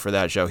cast member for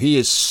that show. He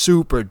is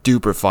super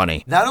duper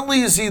funny. Not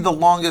only is he the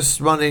longest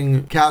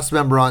running cast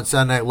member on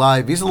Saturday Night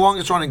Live, he's the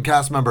longest running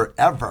cast member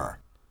ever.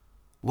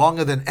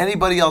 Longer than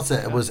anybody else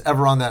that was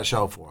ever on that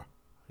show for.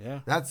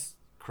 Yeah. That's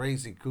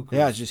crazy. Cuckoo.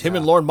 Yeah, it's just him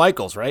and Lorne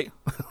Michaels, right?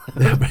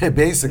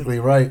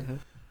 Basically, right.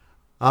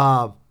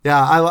 I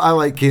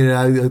like Kenan.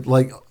 I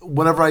like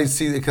whenever I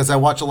see, because I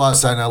watch a lot of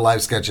Saturday Night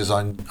Live sketches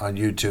on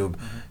YouTube,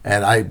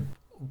 and I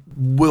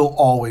will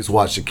always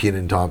watch the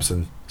Kenan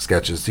Thompson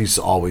sketches. He's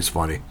always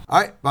funny. All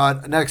right,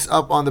 but next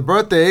up on the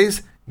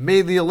birthdays,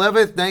 May the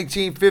 11th,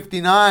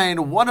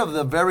 1959, one of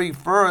the very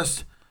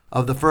first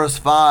of the first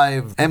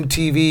 5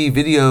 MTV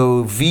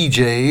video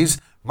VJs,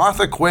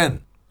 Martha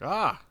Quinn.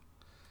 I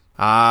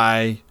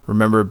I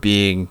remember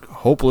being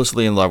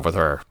hopelessly in love with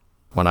her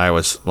when I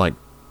was like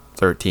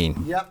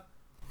 13. Yep.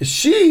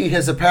 She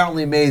has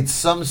apparently made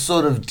some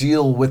sort of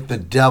deal with the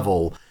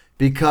devil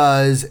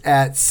because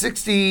at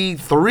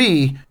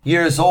 63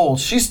 years old,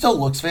 she still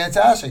looks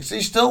fantastic.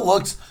 She still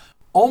looks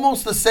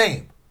almost the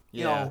same.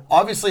 You know,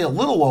 obviously a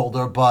little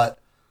older, but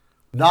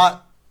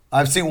not.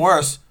 I've seen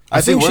worse.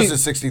 I've seen worse at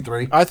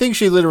 63. I think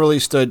she literally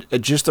stood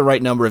just the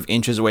right number of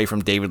inches away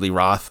from David Lee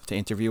Roth to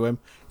interview him.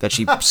 That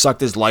she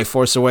sucked his life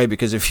force away,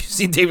 because if you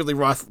see David Lee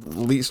Roth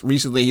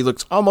recently, he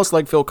looks almost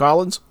like Phil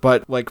Collins.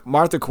 But like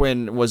Martha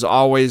Quinn was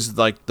always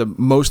like the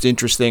most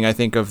interesting, I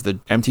think, of the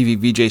MTV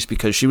VJs,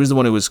 because she was the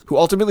one who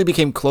ultimately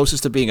became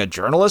closest to being a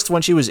journalist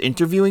when she was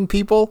interviewing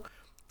people.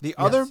 The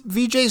other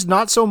VJs,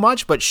 not so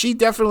much, but she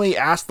definitely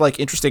asked like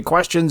interesting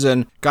questions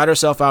and got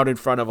herself out in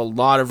front of a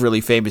lot of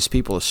really famous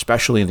people,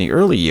 especially in the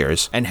early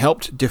years, and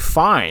helped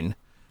define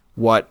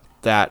what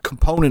that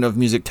component of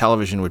music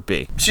television would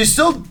be. She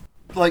still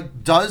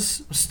like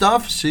does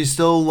stuff. She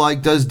still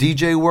like does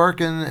DJ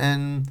work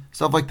and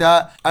stuff like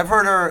that. I've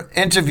heard her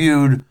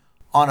interviewed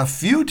on a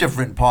few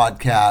different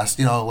podcasts,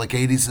 you know, like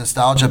 80s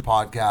nostalgia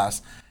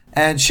podcasts,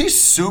 and she's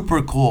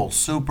super cool,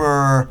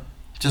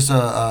 just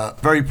a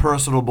very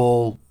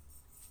personable,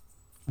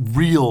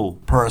 real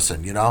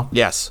person, you know?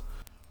 Yes.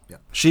 Yeah.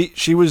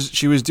 She was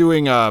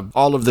doing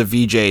all of the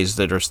VJs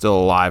that are still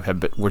alive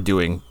were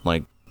doing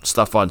like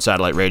stuff on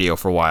satellite radio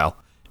for a while,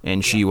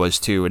 and she was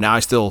too. And now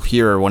I still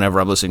hear her whenever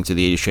I'm listening to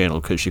the 80s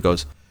channel, because she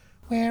goes,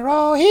 "We're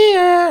all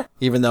here,"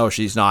 even though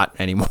she's not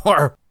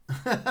anymore.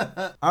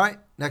 All right,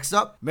 next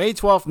up. May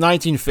 12th,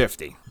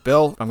 1950.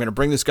 Bill, I'm going to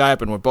bring this guy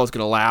up and we're both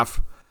going to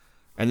laugh.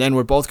 And then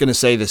we're both going to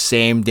say the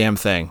same damn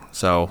thing.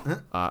 So,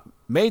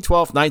 May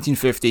 12th,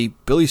 1950,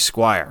 Billy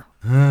Squier.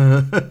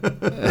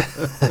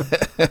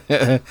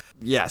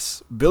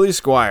 Yes, Billy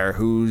Squier,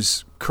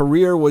 whose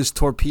career was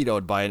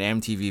torpedoed by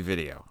an MTV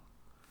video.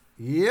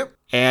 Yep.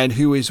 And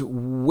who is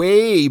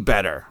way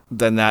better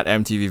than that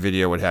MTV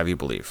video would have you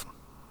believe.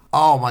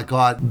 Oh, my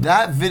God.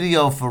 That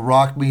video for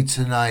Rock Me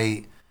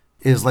Tonight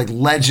is like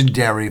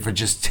legendary for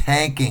just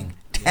tanking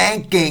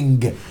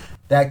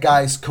that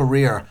guy's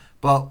career.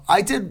 But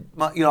I did,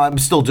 you know, I'm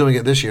still doing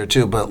it this year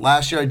too, but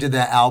last year I did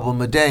that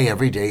album a day,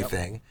 every day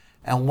thing.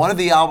 And one of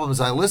the albums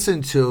I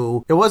listened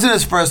to, it wasn't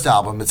his first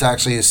album, it's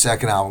actually his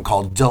second album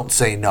called Don't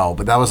Say No,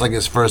 but that was like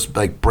his first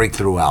like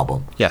breakthrough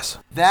album. Yes.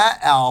 That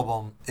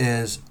album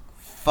is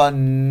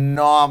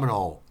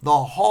phenomenal.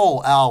 The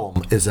whole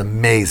album is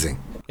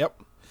amazing.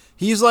 Yep.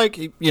 He's like,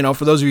 you know,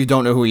 for those of you who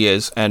don't know who he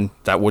is, and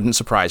that wouldn't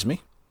surprise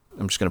me,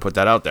 I'm just going to put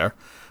that out there,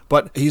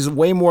 but he's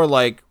way more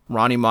like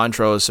Ronnie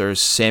Montrose or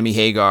Sammy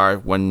Hagar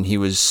when he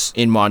was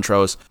in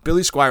Montrose.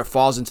 Billy Squier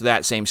falls into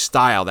that same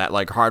style, that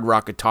like hard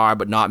rock guitar,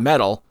 but not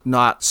metal,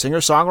 not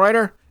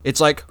singer-songwriter.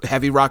 It's like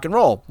heavy rock and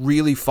roll,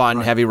 really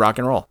fun heavy rock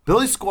and roll.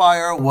 Billy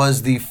Squier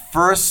was the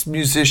first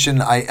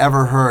musician I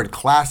ever heard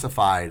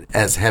classified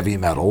as heavy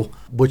metal,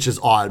 which is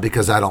odd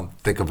because I don't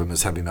think of him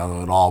as heavy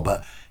metal at all.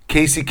 But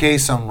Casey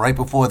Kasem, right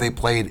before they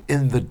played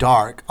In the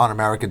Dark on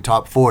American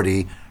Top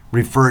 40,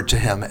 referred to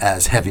him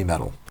as heavy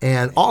metal.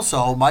 And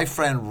also, my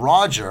friend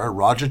Roger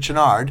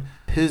Chenard,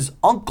 his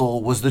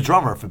uncle was the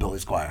drummer for Billy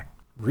Squier.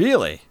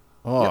 Really?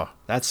 Oh,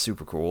 That's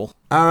super cool.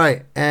 All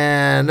right,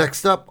 and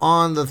next up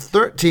on the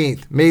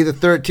 13th, May the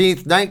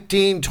 13th,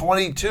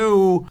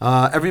 1922,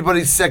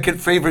 everybody's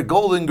second favorite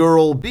Golden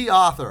Girl, Bea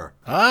Arthur.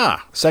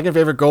 Second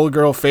favorite Golden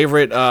Girl,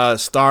 favorite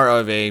star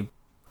of a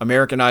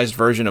Americanized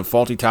version of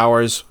Fawlty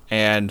Towers,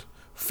 and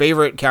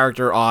favorite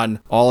character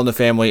on All in the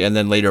Family, and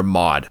then later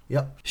Maude.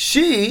 Yep.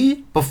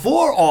 She,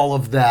 before all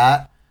of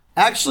that,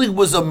 actually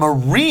was a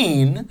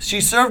Marine. She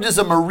served as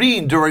a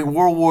Marine during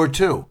World War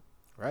II.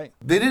 Right.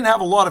 They didn't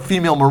have a lot of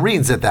female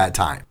Marines at that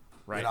time.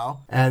 Right. You know?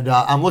 And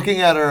I'm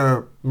looking at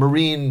her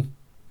Marine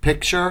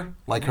picture,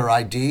 like her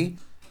ID,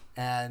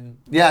 and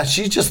yeah,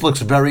 she just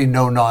looks very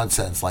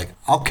no-nonsense, like,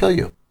 I'll kill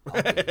you.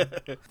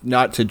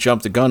 Not to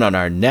jump the gun on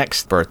our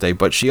next birthday,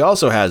 but she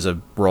also has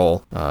a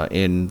role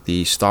in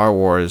the Star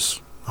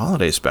Wars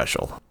holiday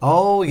special.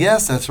 Oh,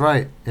 yes, that's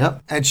right.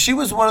 Yep. And she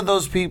was one of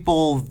those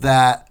people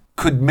that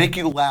could make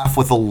you laugh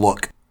with a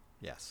look.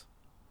 Yes.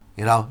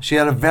 You know, she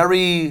had a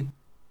very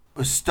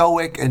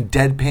stoic and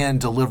deadpan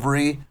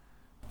delivery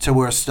to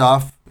her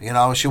stuff. You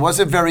know, she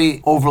wasn't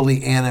very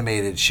overly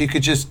animated. She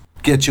could just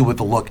get you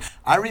with a look.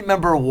 I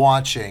remember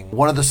watching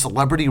one of the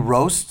celebrity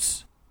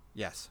roasts.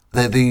 Yes.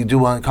 That they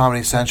do on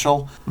Comedy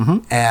Central. Mm-hmm.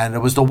 And it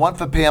was the one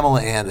for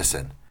Pamela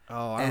Anderson.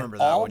 Oh, I remember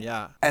that one,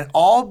 yeah. And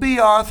all Bea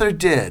Arthur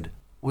did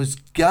was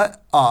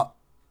get up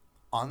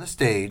on the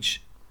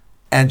stage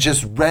and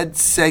just read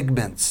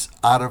segments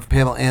out of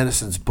Pamela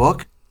Anderson's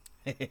book.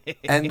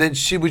 And then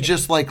she would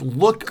just like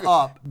look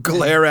up,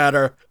 glare at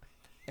her,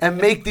 and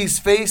make these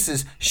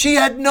faces. She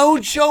had no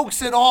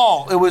jokes at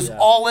all. It was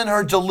all in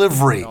her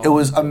delivery. It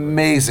was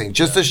amazing.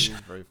 Just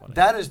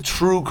that is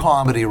true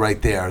comedy right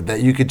there,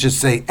 that you could just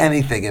say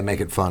anything and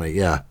make it funny.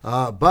 Yeah.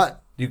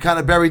 But you kind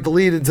of buried the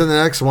lead into the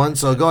next one,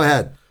 so go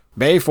ahead.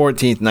 May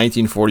 14th,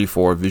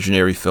 1944,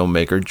 visionary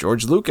filmmaker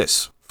George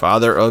Lucas,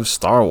 father of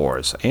Star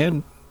Wars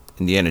and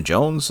Indiana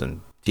Jones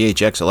and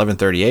THX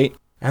 1138.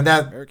 And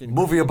that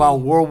movie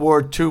about World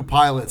War II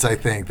pilots, I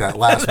think, that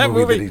last That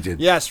movie that he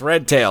did. Yes,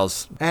 Red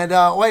Tails. And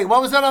wait,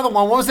 what was that other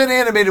one? What was that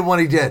animated one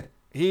he did?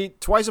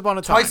 Twice Upon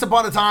a Time. Twice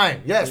Upon a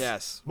Time. Yes.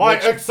 Yes. My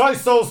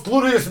Excisos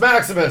Gluteus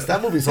Maximus.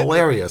 That movie's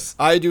hilarious.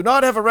 I do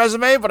not have a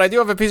resume, but I do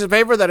have a piece of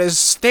paper that is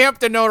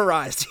stamped and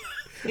notarized.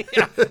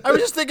 Yeah, I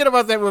was just thinking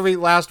about that movie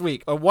last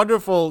week. A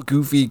wonderful,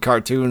 goofy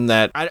cartoon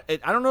that I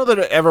don't know that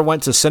it ever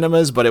went to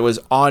cinemas, but it was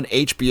on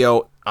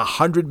HBO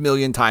 100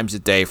 million times a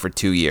day for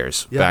 2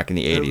 years back in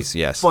the 80s.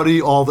 Yes.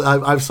 Funny.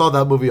 I saw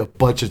that movie a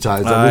bunch of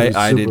times. That movie's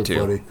I super did too.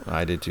 funny.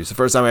 I did too. It's the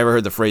first time I ever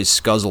heard the phrase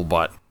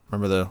scuzzlebutt.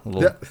 Remember the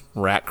little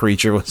rat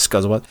creature with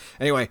scuzzlebutt?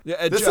 Anyway.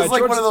 This is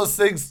like one of those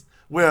things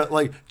where,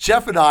 like,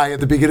 Jeff and I at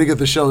the beginning of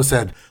the show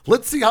said,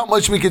 let's see how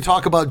much we can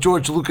talk about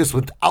George Lucas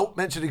without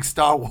mentioning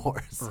Star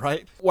Wars.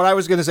 Right. What I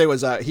was going to say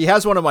was he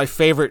has one of my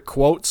favorite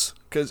quotes,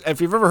 because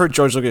if you've ever heard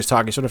George Lucas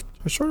talk, he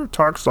sort of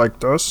talks like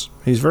this.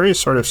 He's very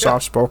sort of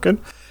soft-spoken.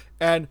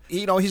 And,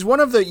 he's one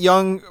of the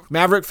young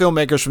maverick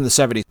filmmakers from the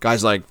 70s,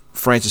 guys like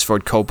Francis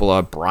Ford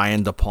Coppola,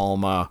 Brian De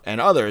Palma,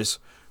 and others,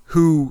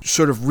 who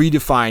sort of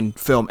redefined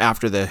film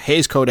after the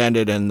Hays Code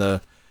ended and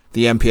the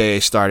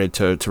MPAA started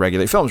to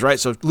regulate films, right?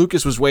 So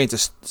Lucas was way into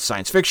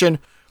science fiction.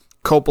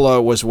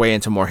 Coppola was way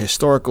into more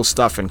historical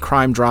stuff and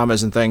crime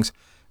dramas and things.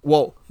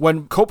 Well,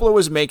 when Coppola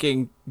was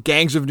making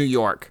Gangs of New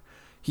York,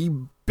 he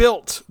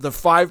built the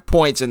 5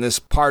 points in this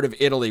part of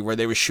Italy where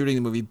they were shooting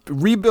the movie,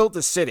 rebuilt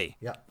the city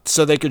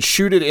so they could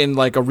shoot it in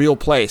like a real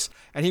place.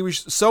 And he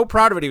was so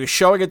proud of it. He was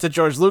showing it to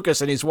George Lucas,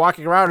 and he's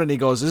walking around and he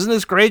goes, "Isn't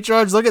this great,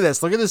 George? Look at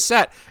this. Look at this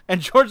set."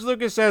 And George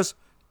Lucas says,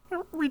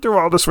 "We do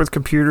all this with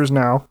computers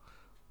now."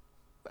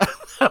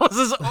 That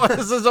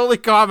was his only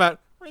comment.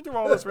 We do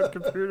all this with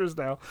computers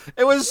now.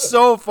 It was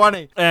so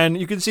funny. And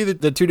you can see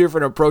the two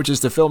different approaches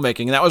to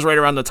filmmaking. And that was right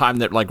around the time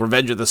that, like,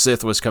 Revenge of the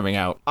Sith was coming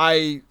out.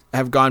 I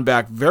have gone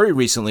back very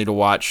recently to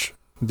watch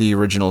the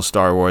original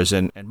Star Wars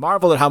and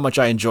marvel at how much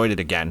I enjoyed it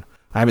again.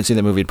 I haven't seen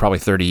the movie in probably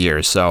 30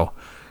 years, so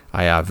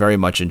I very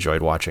much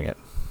enjoyed watching it.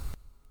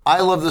 I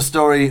love the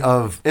story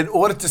of, in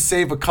order to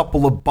save a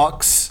couple of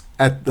bucks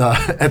at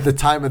the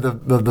time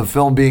of the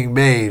film being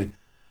made,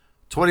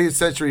 20th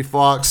Century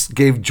Fox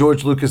gave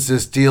George Lucas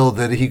this deal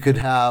that he could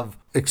have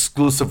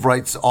exclusive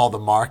rights to all the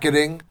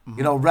marketing.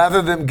 Mm-hmm.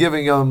 Rather than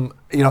giving him,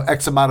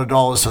 X amount of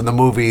dollars from the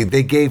movie,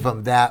 they gave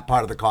him that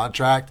part of the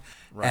contract.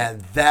 Right.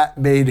 And that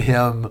made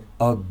him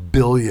a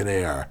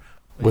billionaire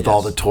with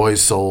all the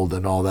toys sold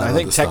and all that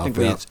other stuff. I think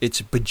technically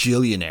it's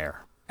bajillionaire.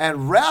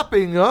 And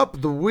wrapping up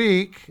the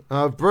week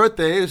of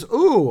birthdays,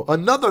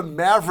 another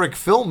maverick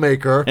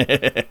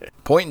filmmaker.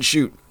 Point and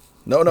shoot.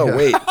 No,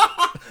 wait.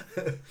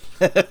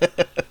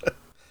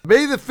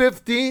 May the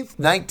 15th,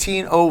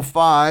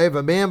 1905,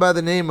 a man by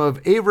the name of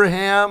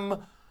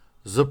Abraham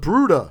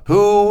Zapruder,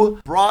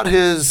 who brought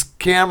his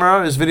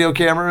video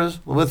cameras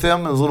with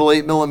him, his little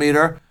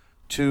 8mm,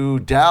 to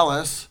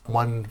Dallas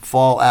one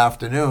fall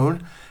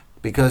afternoon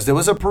because there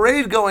was a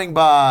parade going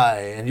by,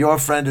 and your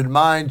friend and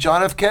mine,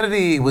 John F.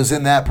 Kennedy, was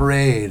in that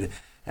parade.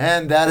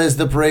 And that is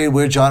the parade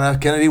where John F.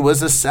 Kennedy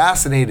was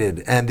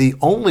assassinated. And the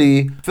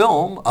only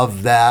film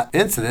of that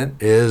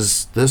incident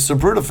is this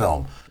Zapruder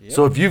film. Yep.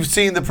 So if you've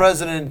seen the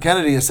President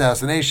Kennedy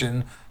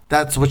assassination,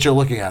 that's what you're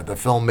looking at, the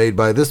film made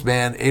by this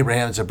man,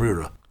 Abraham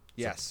Zapruder.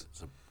 Yes.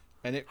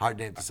 And hard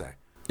name to say.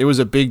 It was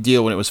a big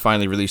deal when it was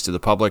finally released to the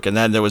public, and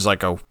then there was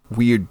like a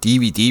weird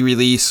DVD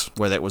release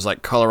where that was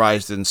like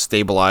colorized and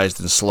stabilized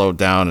and slowed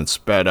down and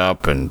sped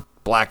up and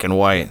black and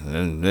white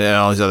and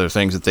all these other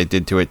things that they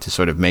did to it to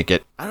sort of make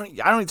it.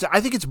 I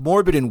think it's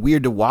morbid and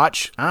weird to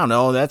watch. I don't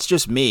know. That's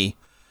just me.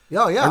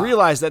 Oh, yeah. I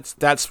realize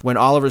that's when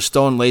Oliver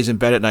Stone lays in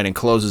bed at night and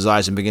closes his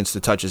eyes and begins to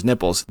touch his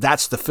nipples.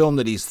 That's the film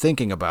that he's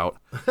thinking about.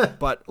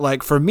 But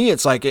like for me,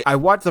 it's like I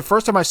watched the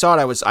first time I saw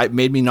it, it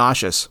made me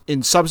nauseous.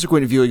 In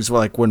subsequent viewings,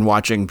 like when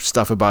watching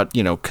stuff about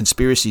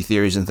conspiracy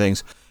theories and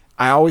things,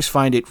 I always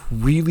find it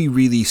really,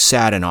 really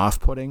sad and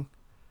off-putting.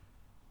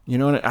 I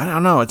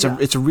don't know.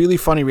 It's a really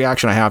funny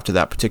reaction I have to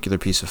that particular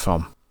piece of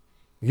film.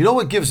 You know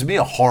what gives me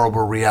a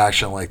horrible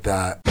reaction like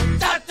that?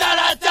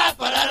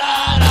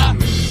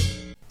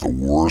 The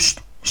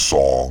worst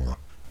song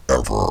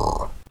ever.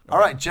 All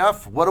right,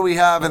 Jeff, what do we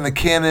have in the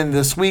canon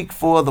this week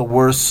for the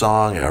worst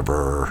song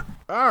ever?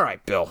 All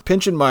right, Bill.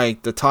 Pinching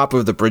the top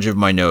of the bridge of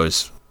my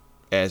nose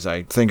as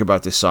I think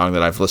about this song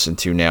that I've listened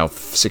to now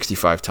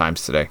 65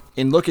 times today.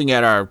 In looking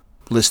at our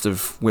list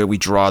of where we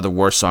draw the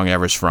worst song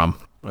ever's from,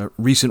 a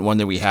recent one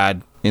that we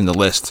had in the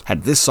list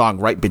had this song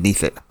right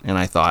beneath it. And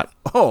I thought,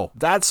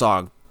 that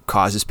song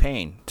causes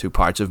pain to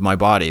parts of my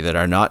body that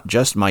are not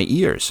just my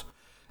ears.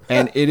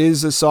 And it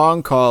is a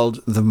song called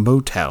the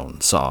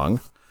Motown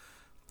Song,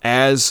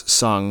 as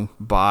sung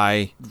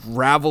by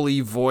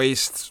gravelly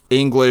voiced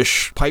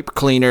English pipe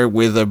cleaner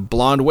with a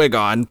blonde wig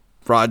on,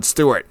 Rod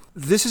Stewart.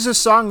 This is a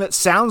song that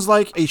sounds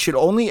like it should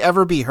only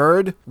ever be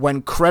heard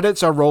when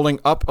credits are rolling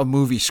up a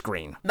movie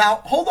screen.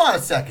 Now, hold on a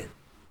second.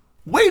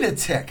 Wait a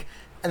tick.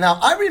 And now,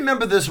 I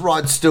remember this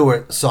Rod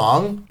Stewart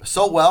song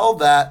so well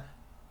that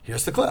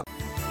here's the clip.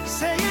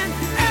 Saying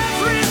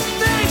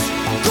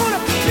everything's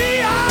gonna be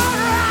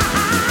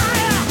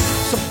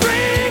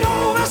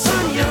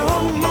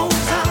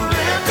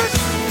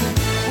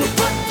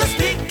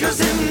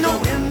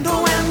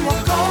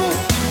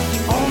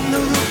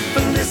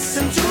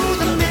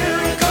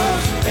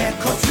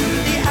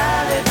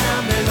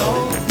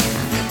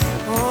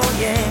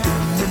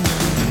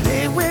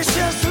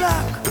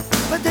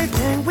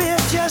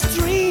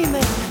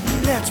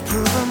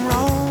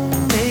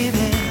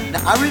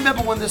I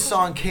remember when this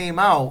song came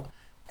out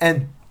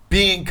and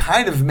being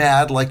kind of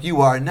mad like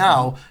you are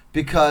now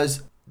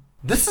because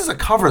this is a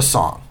cover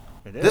song.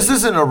 This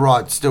isn't a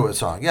Rod Stewart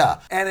song,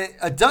 yeah. And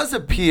it does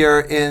appear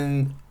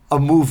in a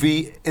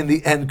movie in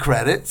the end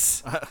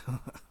credits.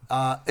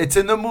 It's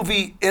in the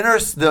movie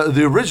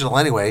the original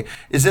anyway,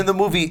 is in the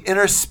movie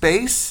Inner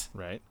Space.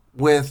 Right.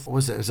 With, what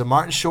was it? Is it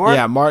Martin Short?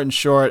 Yeah, Martin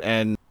Short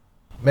and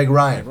Meg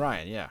Ryan. Meg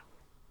Ryan, yeah.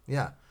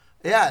 Yeah.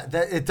 Yeah,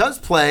 it does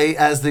play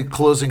as the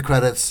closing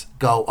credits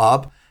go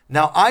up.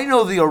 Now, I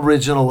know the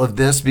original of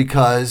this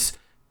because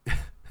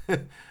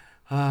it's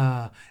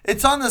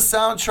on the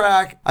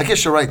soundtrack. I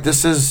guess you're right.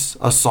 This is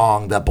a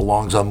song that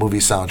belongs on movie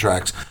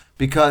soundtracks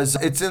because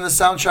it's in the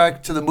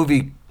soundtrack to the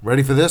movie,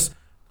 ready for this?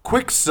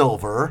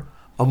 Quicksilver,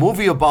 a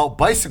movie about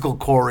bicycle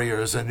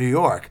couriers in New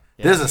York.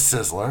 Yeah. There's a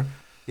sizzler.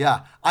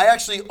 Yeah, I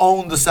actually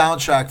own the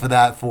soundtrack for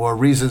that for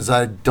reasons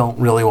I don't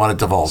really want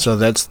to divulge. So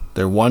that's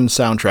their one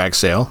soundtrack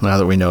sale, now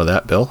that we know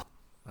that, Bill.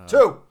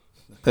 2.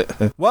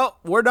 Well,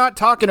 we're not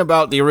talking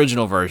about the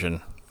original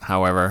version,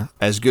 however,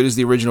 as good as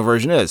the original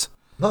version is.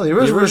 No, the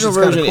original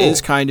version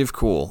is kind of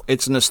cool.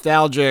 It's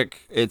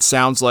nostalgic. It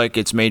sounds like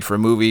it's made for a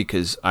movie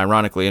because,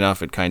 ironically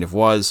enough, it kind of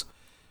was.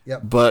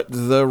 Yep. But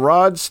the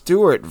Rod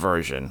Stewart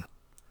version,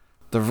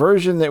 the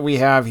version that we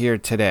have here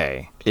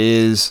today,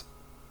 it's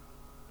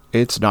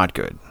not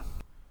good.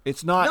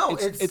 It's not. No,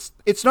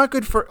 it's not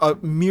good for a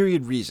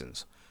myriad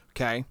reasons.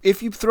 Okay,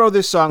 if you throw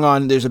this song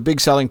on, there's a big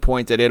selling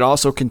point that it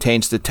also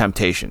contains the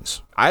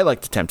Temptations. I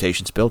like the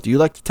Temptations, Bill. Do you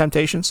like the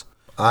Temptations?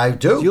 I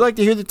do. Do you like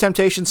to hear the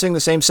Temptations sing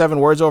the same 7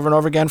 words over and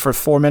over again for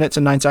 4 minutes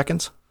and 9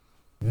 seconds?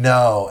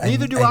 No.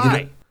 Neither do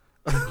I.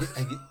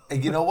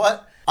 And you know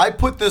what? I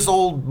put this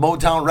old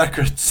Motown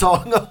record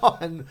song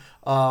on.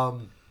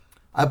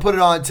 I put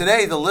it on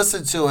today to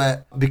listen to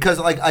it because,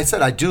 like I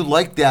said, I do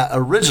like that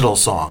original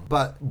song.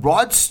 But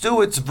Rod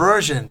Stewart's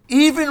version,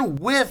 even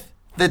with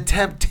the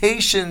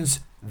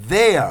Temptations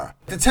there,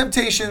 the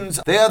Temptations,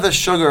 they are the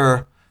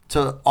sugar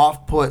to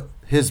off-put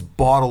his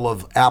bottle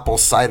of apple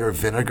cider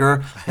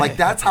vinegar. Like,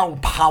 that's how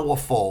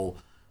powerful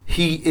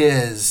he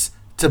is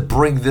to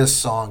bring this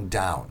song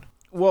down.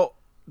 Well,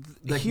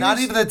 like, not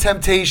even the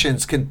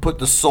Temptations can put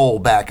the soul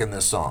back in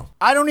this song.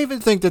 I don't even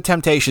think the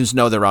Temptations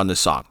know they're on this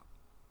song.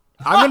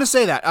 I'm going to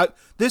say that.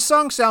 This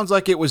song sounds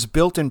like it was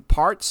built in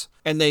parts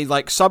and they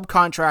like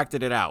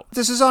subcontracted it out.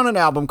 This is on an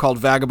album called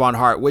Vagabond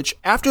Heart, which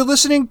after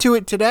listening to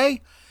it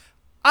today,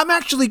 I'm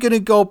actually going to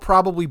go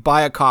probably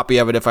buy a copy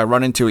of it if I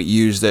run into it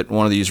used at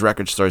one of these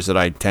record stores that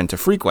I tend to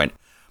frequent.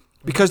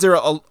 Because there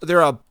are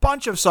a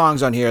bunch of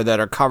songs on here that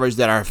are covers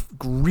that are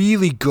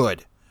really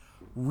good,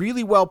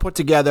 really well put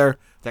together,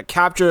 that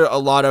capture a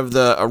lot of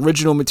the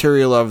original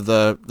material of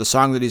the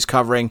song that he's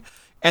covering,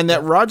 and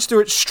that Rod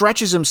Stewart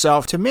stretches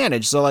himself to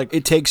manage. So, like,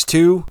 It Takes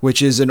Two,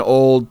 which is an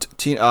old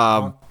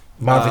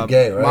Marvin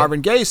Gaye, right?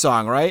 Marvin Gaye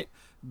song, right?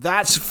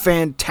 That's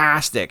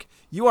fantastic.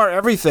 You Are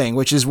Everything,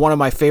 which is one of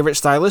my favorite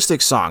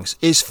stylistic songs,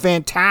 is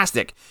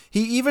fantastic.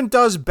 He even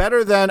does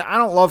better than, I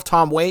don't love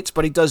Tom Waits,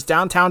 but he does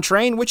Downtown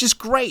Train, which is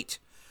great.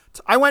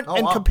 I went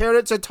compared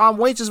it to Tom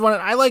Waits' one,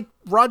 and I like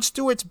Rod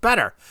Stewart's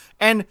better.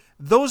 And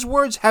those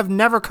words have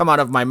never come out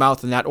of my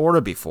mouth in that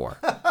order before.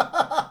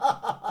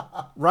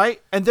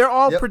 Right? And they're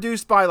all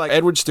produced by like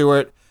Edward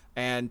Stewart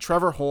and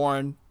Trevor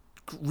Horn.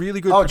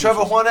 Really good. Oh,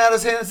 Trevor Horn had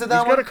his hands in that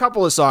one? He's got a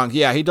couple of songs.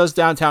 Yeah, he does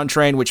Downtown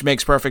Train, which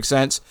makes perfect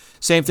sense.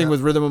 Same thing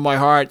with Rhythm of My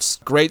Heart.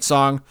 Great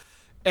song.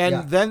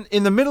 And then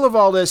in the middle of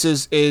all this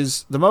is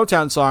the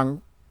Motown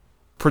song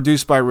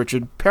produced by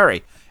Richard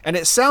Perry. And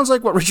it sounds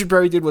like what Richard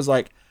Perry did was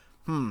like,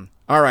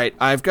 all right,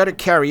 I've got a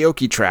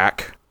karaoke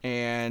track,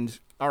 and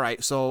all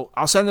right, so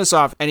I'll send this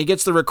off. And he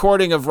gets the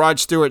recording of Rod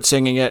Stewart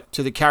singing it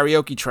to the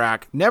karaoke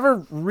track,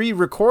 never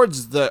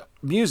re-records the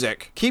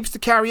music, keeps the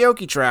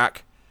karaoke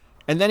track,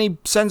 and then he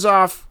sends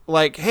off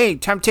like, hey,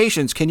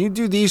 Temptations, can you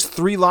do these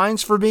 3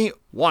 lines for me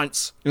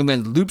once? And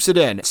then loops it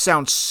in. It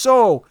sounds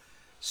so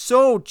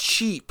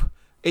cheap.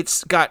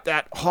 It's got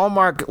that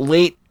Hallmark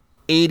late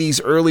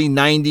 80s, early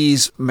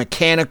 90s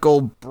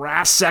mechanical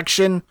brass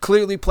section,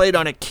 clearly played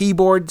on a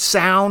keyboard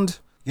sound.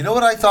 You know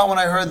what I thought when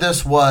I heard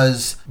this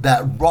was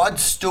that Rod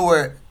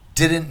Stewart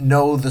didn't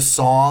know the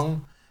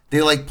song.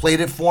 They like played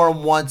it for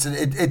him once, and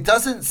it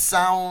doesn't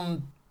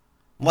sound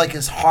like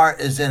his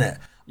heart is in it.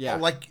 Yeah.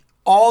 Like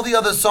all the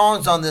other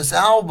songs on this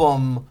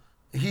album,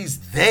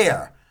 he's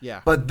there.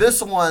 Yeah. But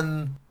this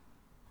one,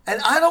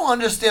 and I don't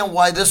understand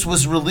why this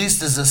was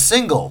released as a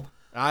single.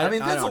 I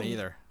don't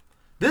either.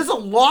 There's a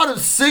lot of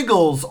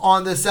singles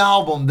on this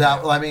album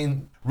that, I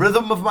mean,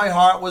 Rhythm of My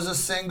Heart was a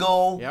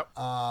single. Yep.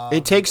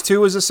 It Takes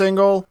Two was a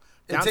single.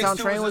 Downtown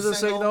Train was a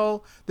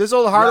single. This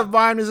Old Heart of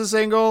Mine was a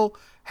single.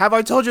 Have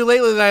I Told You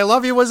Lately That I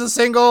Love You was a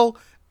single.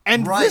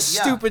 And this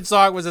stupid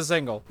song was a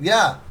single.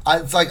 Yeah.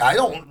 It's like,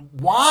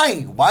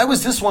 why? Why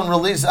was this one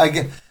released?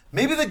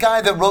 Maybe the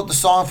guy that wrote the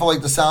song for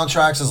like the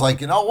soundtracks is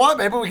like, you know what?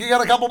 Maybe we can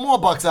get a couple more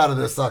bucks out of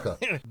this sucker.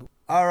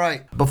 All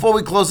right. Before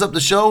we close up the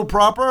show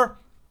proper,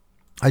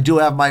 I do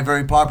have my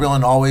very popular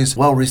and always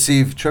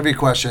well-received trivia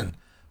question.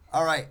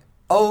 All right.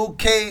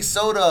 OK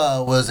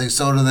Soda was a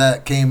soda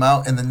that came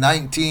out in the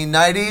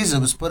 1990s. It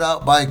was put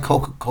out by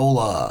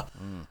Coca-Cola.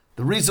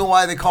 The reason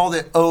why they called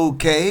it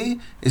OK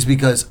is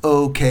because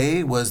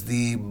OK was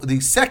the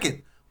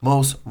second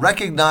most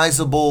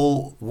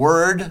recognizable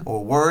word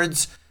or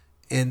words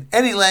in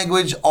any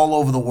language all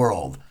over the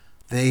world.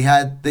 They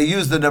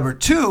used the number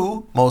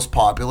 2 most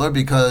popular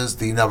because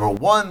the number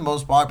 1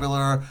 most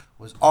popular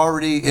was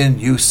already in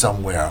use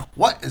somewhere.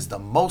 What is the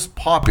most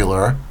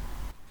popular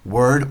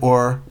word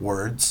or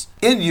words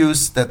in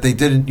use that they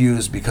didn't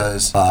use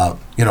because,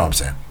 you know what I'm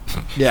saying?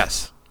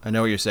 Yes, I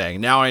know what you're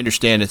saying. Now I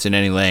understand it's in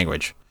any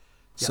language.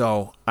 Yeah.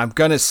 So I'm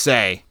going to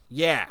say,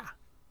 yeah.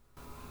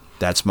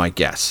 That's my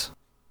guess.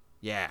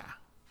 Yeah.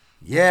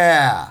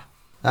 Yeah.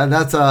 And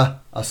that's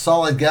a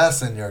solid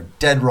guess, and you're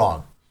dead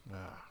wrong.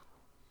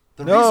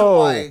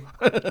 The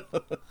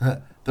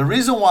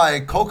reason why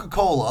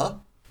Coca-Cola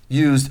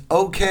used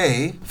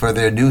OK for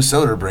their new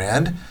soda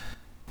brand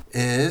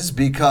is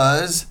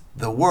because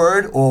the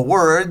word or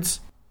words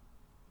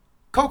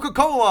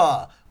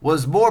Coca-Cola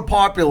was more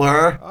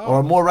popular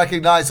or more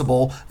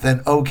recognizable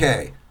than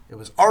OK. It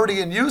was already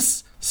in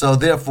use, so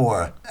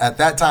therefore, at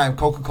that time,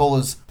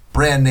 Coca-Cola's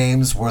brand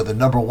names were the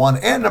number 1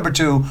 and number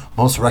 2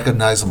 most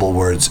recognizable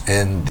words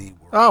in the world.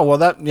 Oh, well,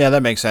 that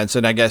makes sense.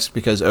 And I guess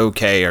because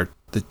OK are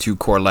the 2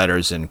 core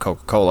letters in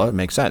Coca-Cola, it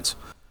makes sense.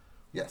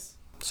 Yes.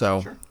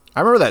 So sure. I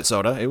remember that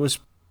soda. It was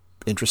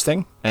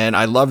interesting. And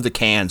I love the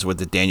cans with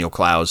the Daniel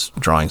Clowes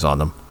drawings on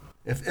them.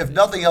 If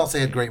nothing else, they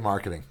had great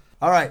marketing.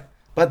 All right.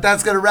 But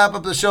that's going to wrap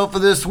up the show for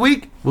this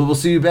week. We will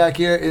see you back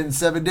here in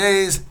 7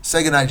 days.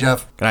 Say goodnight,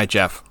 Jeff. Good night,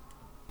 Jeff.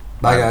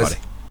 Bye, guys.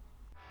 Everybody.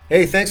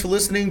 Hey, thanks for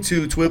listening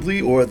to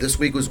Twibbly, or This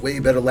Week Was Way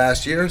Better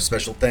Last Year.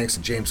 Special thanks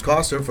to James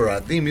Coster for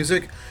our theme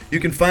music. You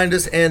can find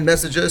us and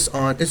message us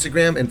on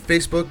Instagram and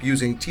Facebook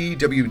using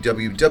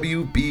TWWWBLY.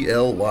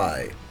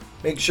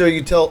 Make sure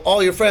you tell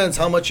all your friends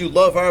how much you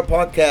love our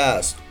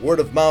podcast. Word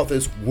of mouth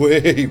is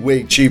way,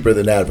 way cheaper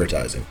than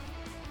advertising.